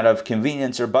eat out of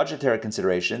convenience or budgetary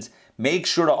considerations, make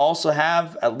sure to also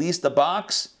have at least a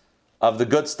box of the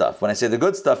good stuff. When I say the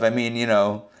good stuff, I mean,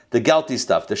 the gelty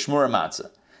stuff, the shmura matzah.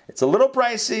 It's a little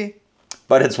pricey,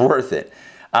 but it's worth it.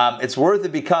 It's worth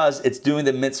it because it's doing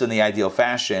the mitzvah in the ideal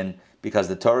fashion, because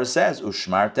the Torah says,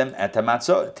 Ushmartem et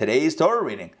hamatzot. Today's Torah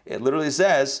reading, it literally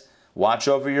says, watch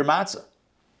over your matzah.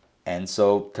 And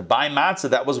so to buy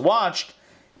matzah that was watched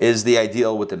is the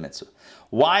ideal with the mitzvah.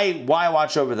 Why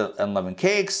watch over the unleavened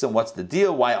cakes, and what's the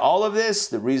deal? Why all of this?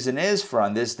 The reason is, for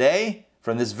on this day,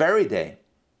 from this very day,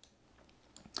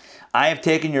 I have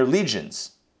taken your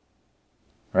legions,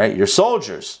 right? Your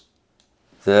soldiers,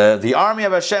 the army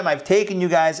of Hashem. I've taken you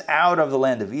guys out of the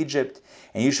land of Egypt,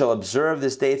 and you shall observe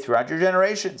this day throughout your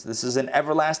generations. This is an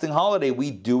everlasting holiday.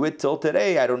 We do it till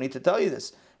today. I don't need to tell you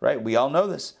this, right? We all know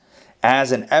this.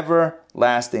 as an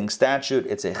everlasting statute.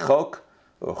 It's a chok,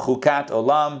 or chukat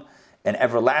olam, an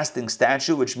everlasting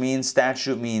statute, which means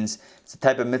statute means it's a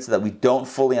type of mitzvah that we don't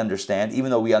fully understand,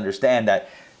 even though we understand that,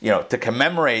 to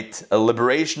commemorate a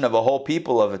liberation of a whole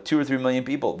people, of 2 or 3 million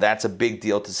people, that's a big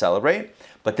deal to celebrate.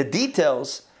 But the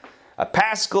details, a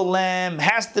Paschal lamb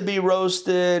has to be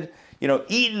roasted,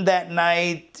 eaten that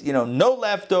night, no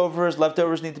leftovers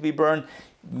need to be burned.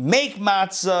 Make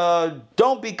matzah,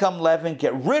 don't become leaven,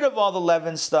 get rid of all the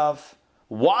leaven stuff,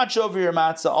 watch over your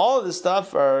matzah. All of this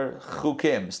stuff are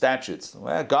chukim, statutes.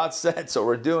 Well, God said, so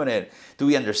we're doing it. Do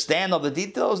we understand all the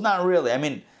details? Not really. I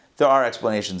mean, there are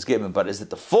explanations given, but is it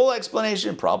the full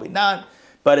explanation? Probably not,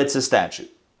 but it's a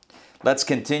statute. Let's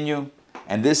continue.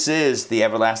 And this is the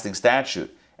everlasting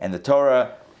statute. And the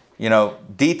Torah,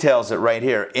 details it right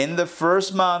here. In the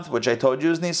first month, which I told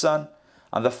you is Nisan,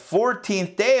 on the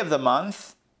 14th day of the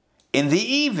month, in the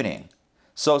evening.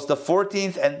 So it's the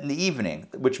 14th and the evening,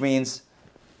 which means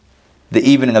the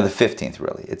evening of the 15th,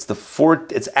 really.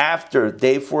 It's after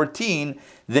day 14,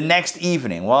 the next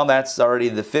evening. Well, that's already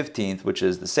the 15th, which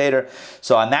is the Seder.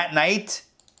 So on that night,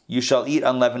 you shall eat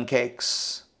unleavened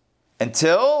cakes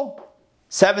until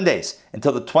 7 days,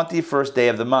 until the 21st day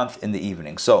of the month in the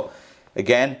evening. So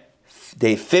again,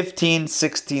 day 15,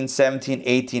 16, 17,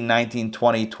 18, 19,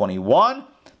 20, 21,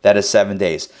 that is 7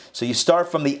 days. So you start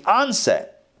from the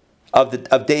onset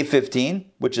of day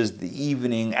 15, which is the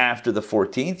evening after the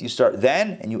 14th. You start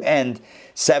then, and you end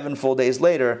 7 full days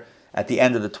later at the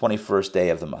end of the 21st day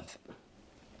of the month.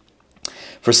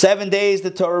 For 7 days,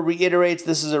 the Torah reiterates,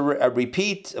 this is a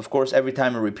repeat. Of course, every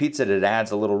time it repeats it, it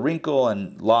adds a little wrinkle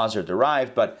and laws are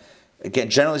derived. But again,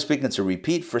 generally speaking, it's a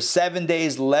repeat. For 7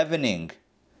 days, leavening.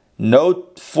 No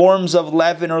forms of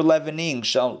leaven or leavening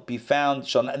shall be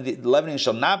found. Leavening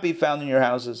shall not be found in your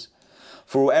houses.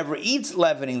 For whoever eats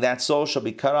leavening, that soul shall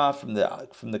be cut off from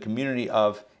the community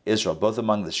of Israel, both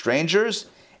among the strangers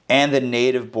and the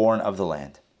native born of the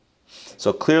land.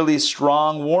 So clearly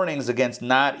strong warnings against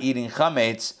not eating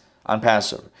chametz on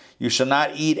Passover. You shall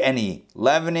not eat any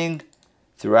leavening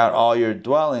throughout all your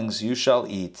dwellings. You shall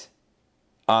eat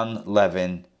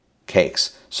unleavened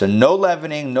cakes. So no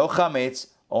leavening, no chametz,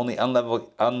 only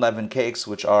unleavened cakes,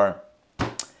 which are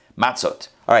matzot.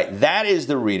 All right, that is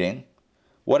the reading.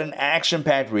 What an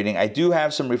action-packed reading. I do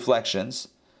have some reflections.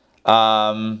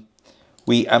 I'm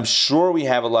sure we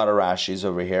have a lot of Rashis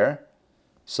over here.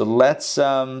 So let's...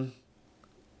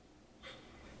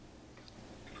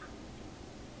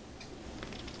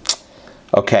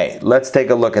 Okay, let's take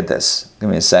a look at this. Give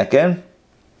me a second.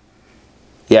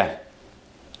 Yeah.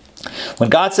 When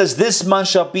God says, this month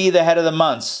shall be the head of the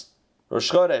months, Rosh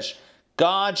Chodesh,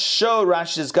 Rashi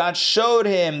says, God showed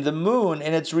him the moon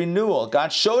in its renewal.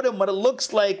 God showed him what it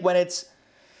looks like when it's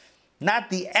not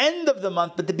the end of the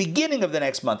month, but the beginning of the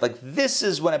next month. Like this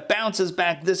is when it bounces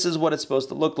back, this is what it's supposed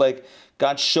to look like.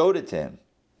 God showed it to him.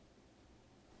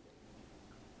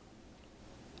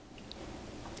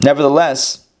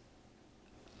 Nevertheless,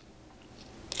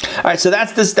 all right, so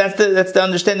that's the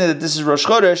understanding that this is Rosh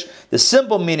Chodesh. The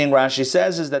simple meaning, Rashi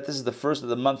says, is that this is the first of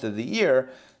the month of the year.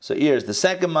 So Iyar is the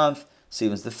second month,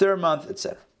 Sivan's the third month,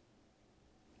 etc.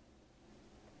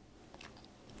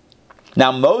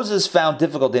 Now Moses found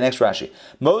difficulty, next Rashi,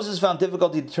 Moses found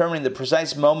difficulty determining the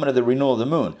precise moment of the renewal of the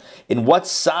moon, in what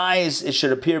size it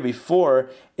should appear before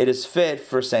it is fit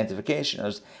for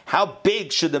sanctification. How big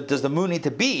does the moon need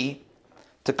to be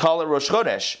to call it Rosh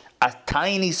Chodesh? A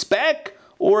tiny speck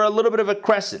or a little bit of a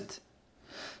crescent?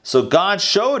 So God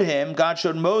showed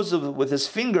Moses with his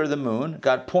finger the moon.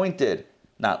 God pointed,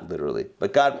 not literally,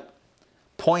 but God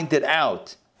pointed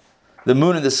out the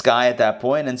moon in the sky at that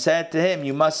point and said to him,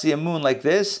 you must see a moon like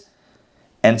this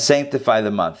and sanctify the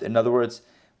month. In other words,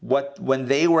 when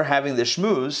they were having the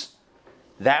shmuz,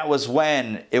 that was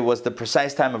when it was the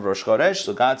precise time of Rosh Chodesh.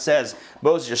 So God says,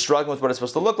 Moses, you're struggling with what it's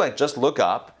supposed to look like. Just look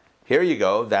up. Here you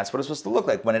go. That's what it's supposed to look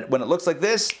like. When it looks like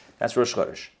this, that's Rosh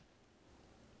Chodesh.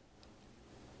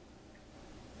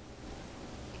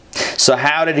 So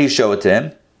how did he show it to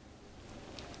him?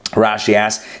 Rashi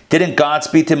asks, didn't God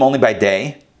speak to him only by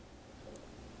day?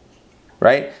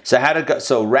 Right?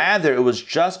 So rather it was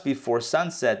just before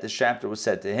sunset this chapter was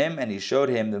said to him, and he showed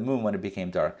him the moon when it became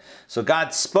dark. So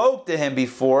God spoke to him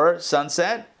before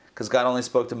sunset, because God only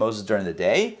spoke to Moses during the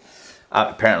day.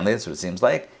 Apparently, that's what it seems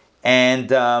like. And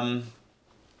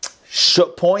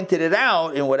pointed it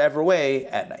out in whatever way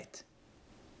at night.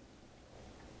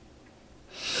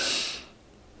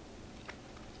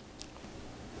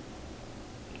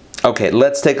 Okay,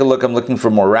 let's take a look. I'm looking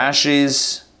for more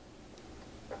Rashis.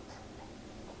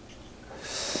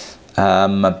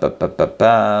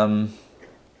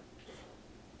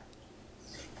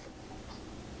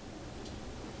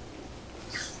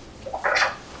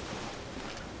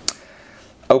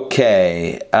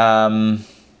 Okay.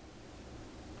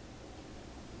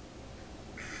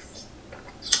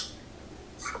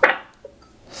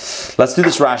 Let's do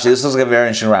this Rashi. This looks like a very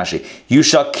interesting Rashi. You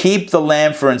shall keep the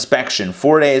lamb for inspection,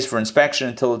 4 days for inspection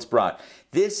until it's brought.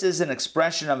 This is an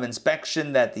expression of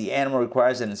inspection that the animal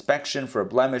requires an inspection for a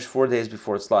blemish 4 days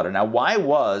before it's slaughtered. Now, why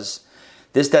was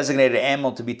this designated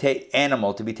animal to be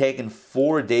taken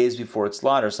 4 days before it's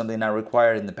slaughtered, something not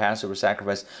required in the Passover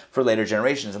sacrifice for later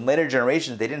generations? In later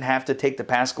generations, they didn't have to take the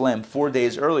Paschal lamb 4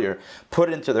 days earlier, put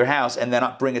it into their house, and then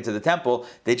bring it to the temple.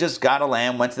 They just got a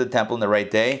lamb, went to the temple on the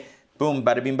right day, boom,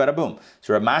 bada bing, bada boom.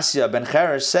 So Ramasya ben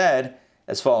Cheresh said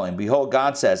as following, behold,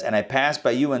 God says, and I passed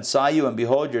by you and saw you, and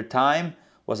behold, your time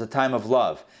was a time of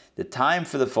love. The time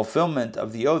for the fulfillment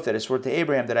of the oath that I swore to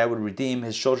Abraham that I would redeem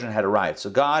his children had arrived. So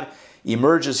God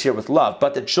emerges here with love.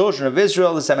 But the children of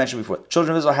Israel, as I mentioned before, the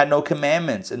children of Israel had no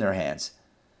commandments in their hands.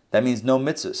 That means no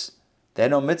mitzvahs. They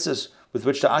had no mitzvahs with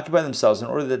which to occupy themselves in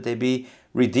order that they be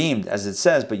redeemed, as it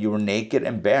says, but you were naked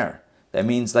and bare. That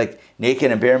means, like,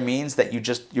 naked and bare means that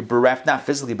you're bereft, not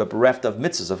physically, but bereft of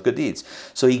mitzvahs, of good deeds.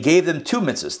 So he gave them 2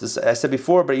 mitzvahs. This I said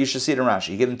before, but you should see it in Rashi.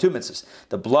 He gave them 2 mitzvahs.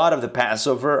 The blood of the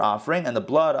Passover offering and the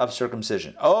blood of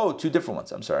circumcision. Oh, 2 different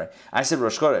ones. I'm sorry. I said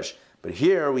Rosh Chodesh. But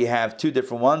here we have 2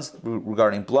 different ones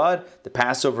regarding blood, the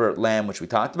Passover lamb, which we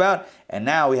talked about, and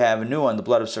now we have a new one, the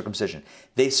blood of circumcision.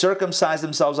 They circumcised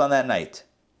themselves on that night.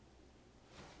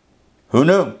 Who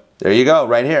knew? There you go,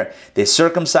 right here. They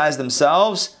circumcised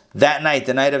themselves that night,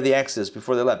 the night of the Exodus,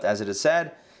 before they left. As it is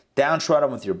said,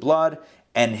 downtrodden with your blood,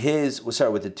 and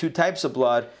with the 2 types of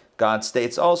blood, God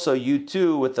states also, you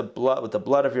too, with the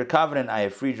blood of your covenant, I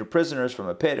have freed your prisoners from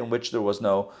a pit in which there was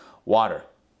no water.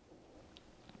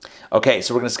 Okay,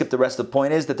 so we're going to skip the rest. The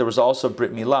point is that there was also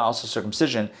Brit Milah, also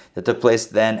circumcision, that took place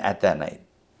then at that night.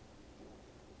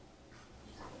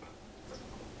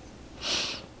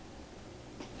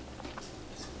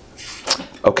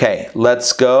 Okay,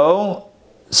 let's go.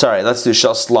 Let's do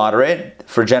shall slaughter it.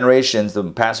 For generations, the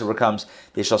Passover comes,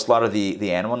 they shall slaughter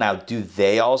the animal. Now, do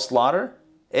they all slaughter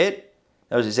it?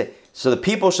 That was say. So the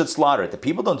people should slaughter it. The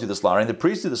people don't do the slaughtering, the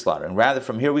priests do the slaughtering. Rather,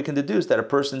 from here we can deduce that a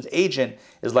person's agent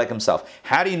is like himself.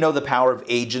 How do you know the power of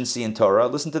agency in Torah?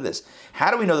 Listen to this. How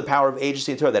do we know the power of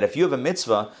agency in Torah? That if you have a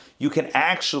mitzvah, you can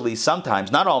actually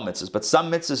sometimes, not all mitzvahs, but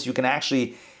some mitzvahs, you can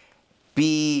actually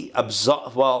be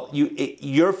absolved. Well,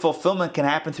 your fulfillment can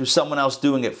happen through someone else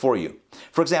doing it for you.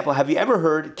 For example, have you ever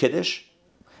heard Kiddush?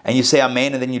 And you say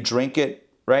Amen and then you drink it,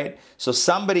 right? So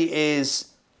somebody is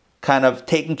kind of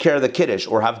taking care of the Kiddush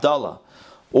or Havdalah.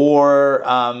 Or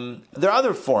there are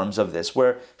other forms of this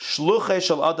where Shluchei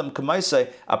Shel Adam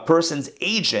Kamaisei, a person's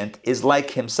agent is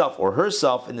like himself or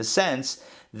herself in the sense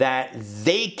that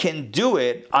they can do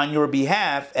it on your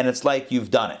behalf and it's like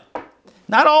you've done it.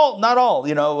 Not all,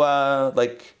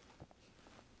 like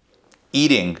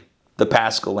eating the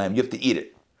Paschal lamb. You have to eat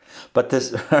it. But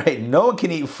this, right, no one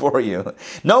can eat for you.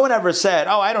 No one ever said,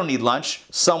 oh, I don't need lunch.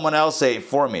 Someone else ate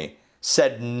for me.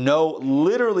 Said no,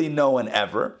 literally no one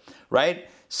ever, right?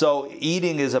 So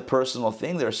eating is a personal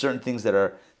thing. There are certain things that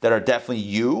are definitely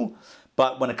you.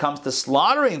 But when it comes to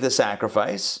slaughtering the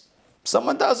sacrifice,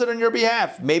 someone does it on your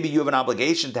behalf. Maybe you have an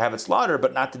obligation to have it slaughtered,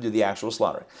 but not to do the actual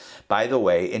slaughtering. By the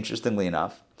way, interestingly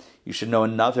enough, you should know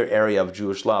another area of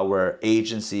Jewish law where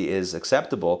agency is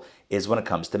acceptable is when it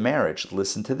comes to marriage.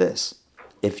 Listen to this.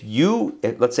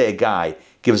 Let's say a guy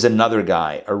gives another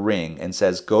guy a ring and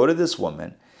says, go to this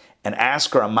woman and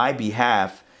ask her on my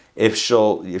behalf if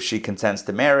she consents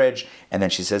to marriage, and then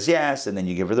she says yes, and then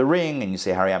you give her the ring, and you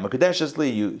say Hariyat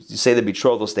Mekudeshesli, you say the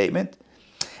betrothal statement.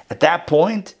 At that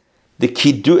point,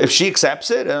 if she accepts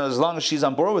it, and as long as she's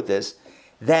on board with this,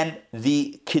 then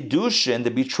the kiddushin, the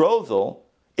betrothal,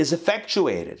 is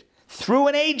effectuated through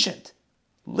an agent.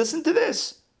 Listen to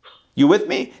this. You with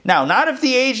me? Now, not if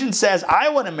the agent says, I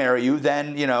want to marry you,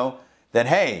 then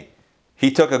hey,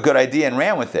 he took a good idea and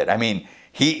ran with it. I mean,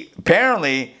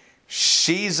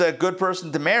 she's a good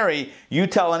person to marry. You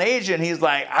tell an agent, he's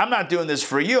like, I'm not doing this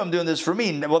for you, I'm doing this for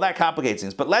me. Well, that complicates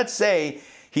things. But let's say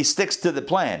he sticks to the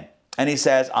plan. And he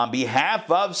says, on behalf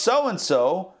of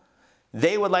so-and-so,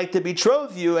 they would like to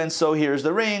betroth you, and so here's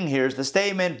the ring, here's the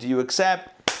statement, do you accept?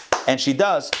 And she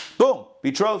does. Boom,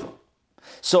 betrothal.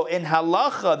 So in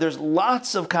halacha, there's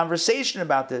lots of conversation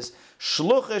about this.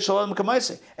 Shluchei Shel Adam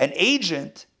Kamaisei. An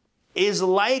agent is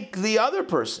like the other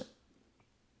person.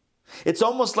 It's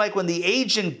almost like when the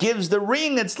agent gives the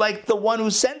ring, it's like the one who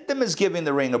sent them is giving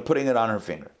the ring or putting it on her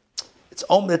finger.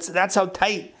 That's how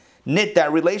tight knit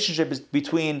that relationship is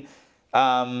between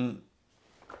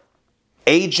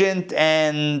agent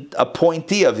and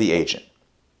appointee of the agent.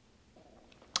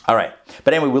 All right.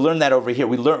 But anyway, we learned that over here.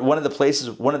 We learned one of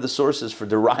the sources for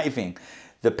deriving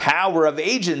the power of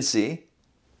agency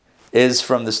is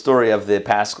from the story of the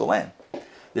Paschal lamb.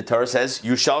 The Torah says,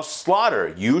 you shall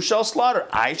slaughter. You shall slaughter.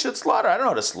 I should slaughter. I don't know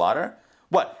how to slaughter.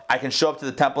 What? I can show up to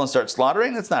the temple and start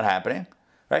slaughtering? That's not happening.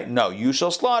 Right? No, you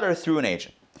shall slaughter through an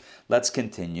agent. Let's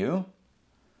continue.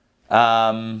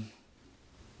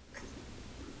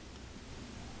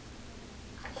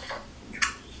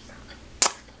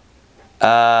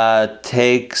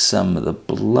 Take some of the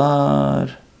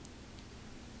blood.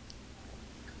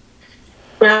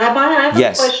 Rabbi, I have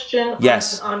Yes. a question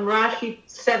Yes. on Rashi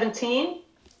 17.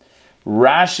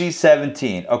 Rashi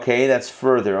 17. Okay, that's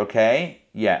further. Okay.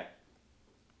 Yeah.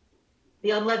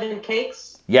 The unleavened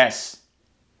cakes. Yes.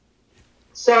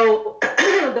 So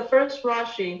the first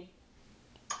Rashi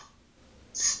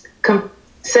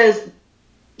says,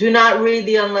 do not read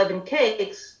the unleavened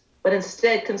cakes, but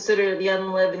instead consider the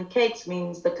unleavened cakes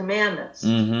means the commandments.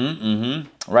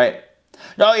 Right.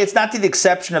 No, it's not to the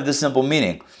exception of the simple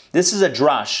meaning. This is a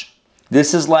drash.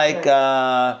 This is like,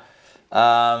 like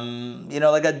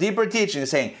a deeper teaching,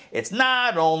 saying it's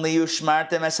not only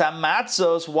ushmartem es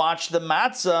hamatzos, watch the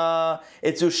matzah.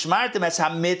 It's ushmartem es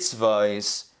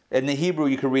hamitzvos. In the Hebrew,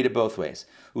 you can read it both ways.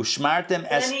 Ushmartem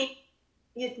es.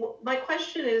 My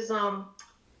question is,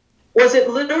 was it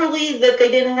literally that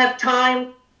they didn't have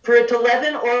time for it to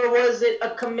leaven, or was it a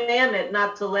commandment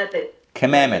not to let it?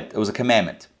 Commandment. It was a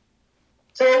commandment.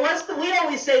 So it was. We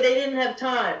always say they didn't have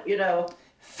time.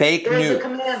 Fake news.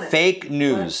 Fake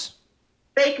news.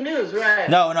 Fake news, right?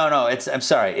 No. I'm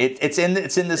sorry. It's in the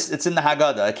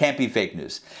Haggadah. It can't be fake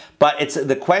news. But it's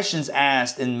the questions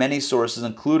asked in many sources,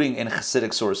 including in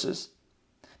Hasidic sources.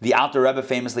 The Alter Rebbe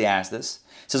famously asked this.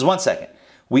 He says, 1 second.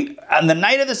 We on the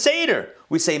night of the Seder,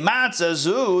 we say matzah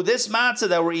zu. This matzah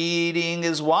that we're eating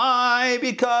is why?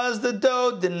 Because the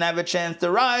dough didn't have a chance to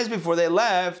rise before they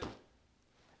left.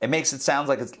 It makes it sound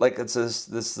like it's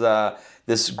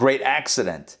this great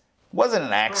accident. It wasn't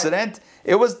an accident. Right.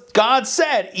 It was God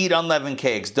said, eat unleavened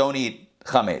cakes, don't eat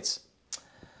chametz.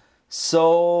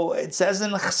 So it says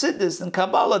in Chassidus and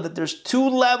Kabbalah that there's 2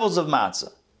 levels of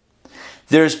matzah.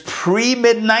 There's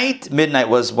pre-midnight. Midnight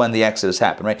was when the Exodus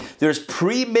happened, right? There's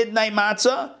pre-midnight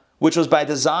matzah, which was by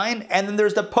design, and then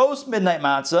there's the post-midnight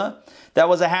matzah that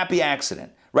was a happy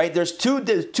accident. Right? There's two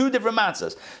different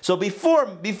matzahs. So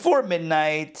before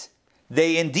midnight,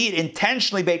 they indeed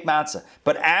intentionally bake matzah.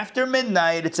 But after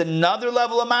midnight, it's another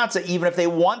level of matzah. Even if they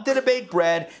wanted to bake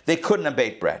bread, they couldn't have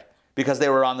baked bread because they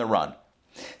were on the run.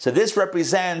 So this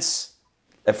represents,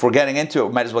 if we're getting into it,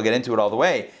 we might as well get into it all the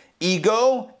way,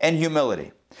 ego and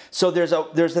humility. So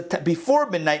before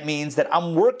midnight means that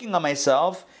I'm working on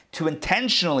myself to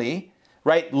intentionally,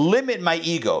 right, limit my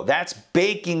ego. That's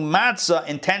baking matzah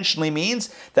intentionally means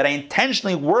that I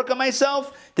intentionally work on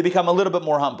myself to become a little bit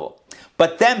more humble.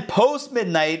 But then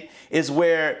post-midnight is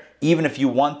where even if you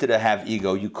wanted to have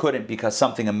ego, you couldn't because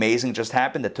something amazing just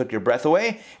happened that took your breath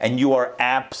away and you are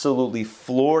absolutely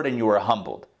floored and you are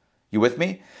humbled. You with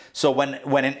me? So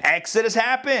when an exodus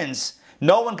happens,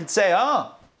 no one could say,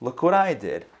 oh, look what I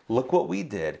did. Look what we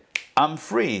did. I'm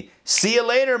free. See you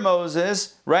later,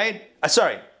 Moses, right?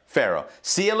 Pharaoh.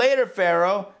 See you later,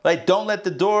 Pharaoh. Like, don't let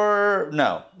the door...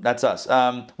 No, that's us.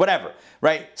 Whatever,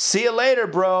 right? See you later,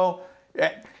 bro.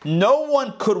 No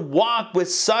one could walk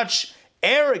with such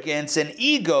arrogance and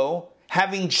ego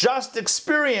having just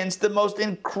experienced the most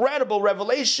incredible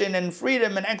revelation and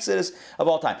freedom and exodus of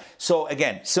all time. So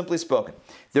again, simply spoken,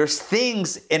 there's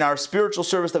things in our spiritual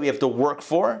service that we have to work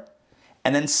for,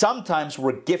 and then sometimes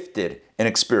we're gifted in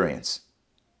experience.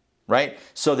 Right?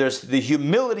 So there's the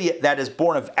humility that is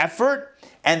born of effort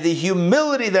and the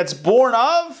humility that's born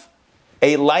of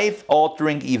a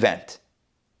life-altering event.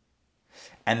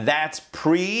 And that's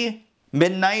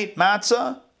pre-midnight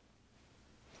matzah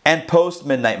and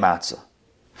post-midnight matzah.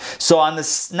 So on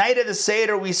the night of the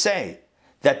Seder, we say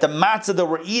that the matzah that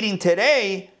we're eating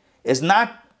today is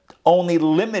not only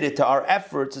limited to our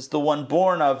efforts, it's the one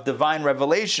born of divine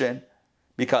revelation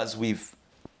because we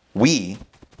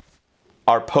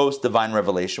are post-divine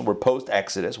revelation, we're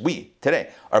post-Exodus, we,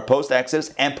 today, are post-Exodus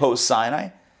and post-Sinai,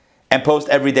 and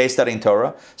post-everyday studying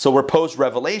Torah, so we're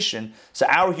post-revelation, so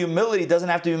our humility doesn't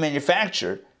have to be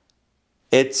manufactured,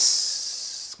 it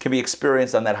can be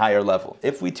experienced on that higher level,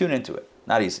 if we tune into it.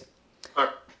 Not easy.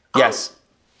 Yes?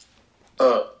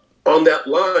 On that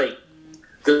line,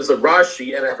 there's a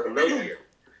Rashi, and I have a note here.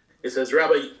 It says,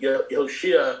 Rabbi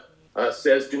Yehoshua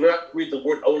says, do not read the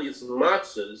word only as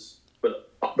matzahs,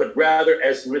 but rather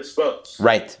as mitzvot.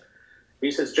 Right. He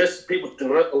says, just as people do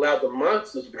not allow the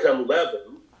matzahs to become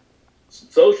leavened,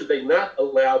 so should they not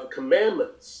allow the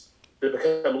commandments to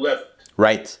become leavened.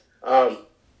 Right.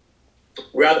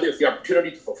 Rather, if the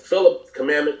opportunity to fulfill a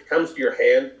commandment comes to your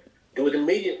hand, do it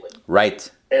immediately.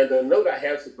 Right. And the note I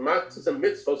have says matzahs and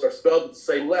mitzvos are spelled with the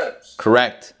same letters.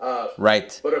 Correct.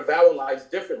 Right. But are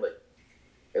vowelized differently.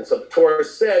 And so the Torah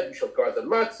said, you shall guard the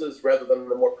matzahs, rather than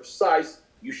the more precise,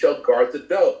 you shall guard the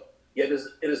dough. Yet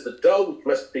it is the dough which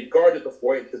must be guarded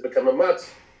before it has become a matzah.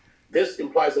 This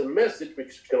implies a message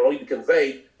which can only be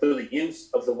conveyed through the use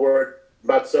of the word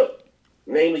matzot.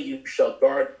 Namely, you shall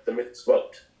guard the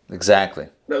mitzvot. Exactly.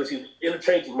 No, he's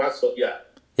interchanging matzot, yeah.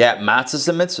 Yeah, matzahs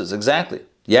and mitzvahs, exactly.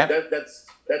 Yeah. That's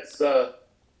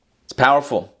it's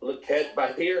powerful. Leket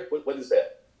Bahir. What is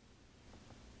that?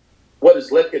 What is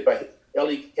Leket Bahir?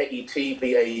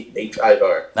 Leketbahir.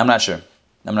 I'm not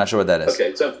sure what that is.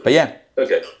 Okay, so but yeah.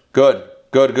 Okay. Good.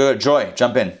 Joy,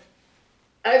 jump in.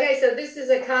 Okay, so this is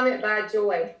a comment by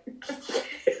Joy.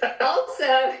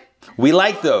 Also, we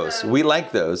like those.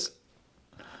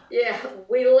 Yeah,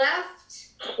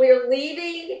 we're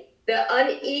leaving the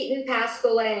uneaten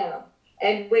Paschal lamb,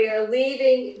 and we are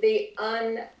leaving the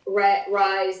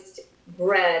unraised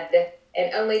bread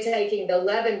and only taking the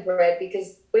leavened bread,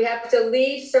 because we have to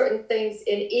leave certain things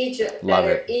in Egypt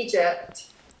Egypt,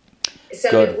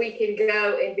 so that we can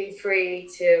go and be free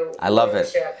to I love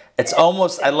worship. it. It's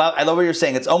almost, I love what you're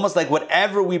saying. It's almost like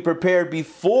whatever we prepared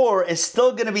before is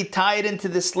still going to be tied into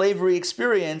the slavery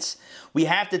experience. We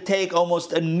have to take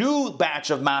almost a new batch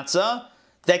of matzah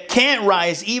that can't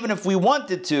rise even if we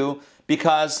wanted to,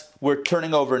 because we're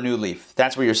turning over a new leaf.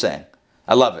 That's what you're saying.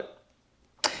 I love it.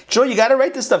 Joe, you got to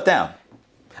write this stuff down.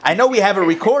 I know we have it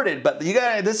recorded, but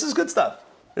this is good stuff.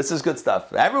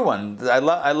 Everyone, I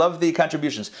love the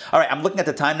contributions. All right, I'm looking at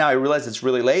the time now. I realize it's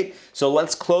really late, so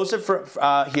let's close it for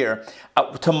here.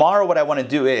 Tomorrow, what I want to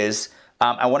do is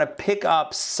I want to pick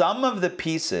up some of the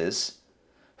pieces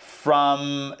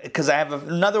from, because I have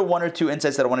another one or two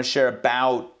insights that I want to share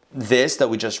about this that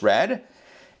we just read,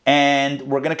 and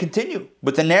we're going to continue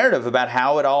with the narrative about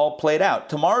how it all played out.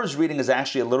 Tomorrow's reading is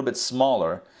actually a little bit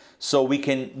smaller, so we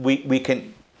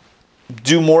can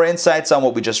do more insights on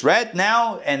what we just read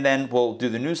now, and then we'll do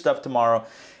the new stuff tomorrow,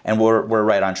 and we're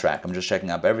right on track. I'm just checking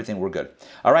up everything. We're good.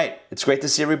 All right. It's great to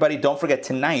see everybody. Don't forget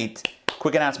tonight,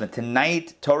 quick announcement.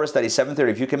 Tonight, Torah study, 7:30.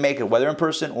 If you can make it, whether in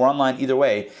person or online, either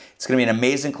way, it's going to be an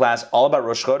amazing class all about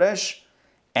Rosh Chodesh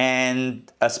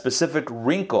and a specific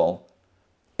wrinkle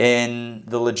in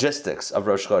the logistics of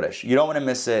Rosh Chodesh. You don't want to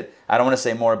miss it. I don't want to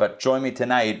say more, but join me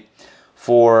tonight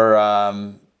for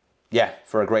a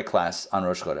great class on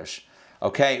Rosh Chodesh.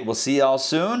 Okay, we'll see you all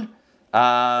soon.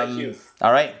 Thank you.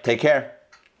 All right, take care.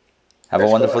 Have a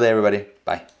wonderful day, everybody.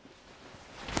 Bye.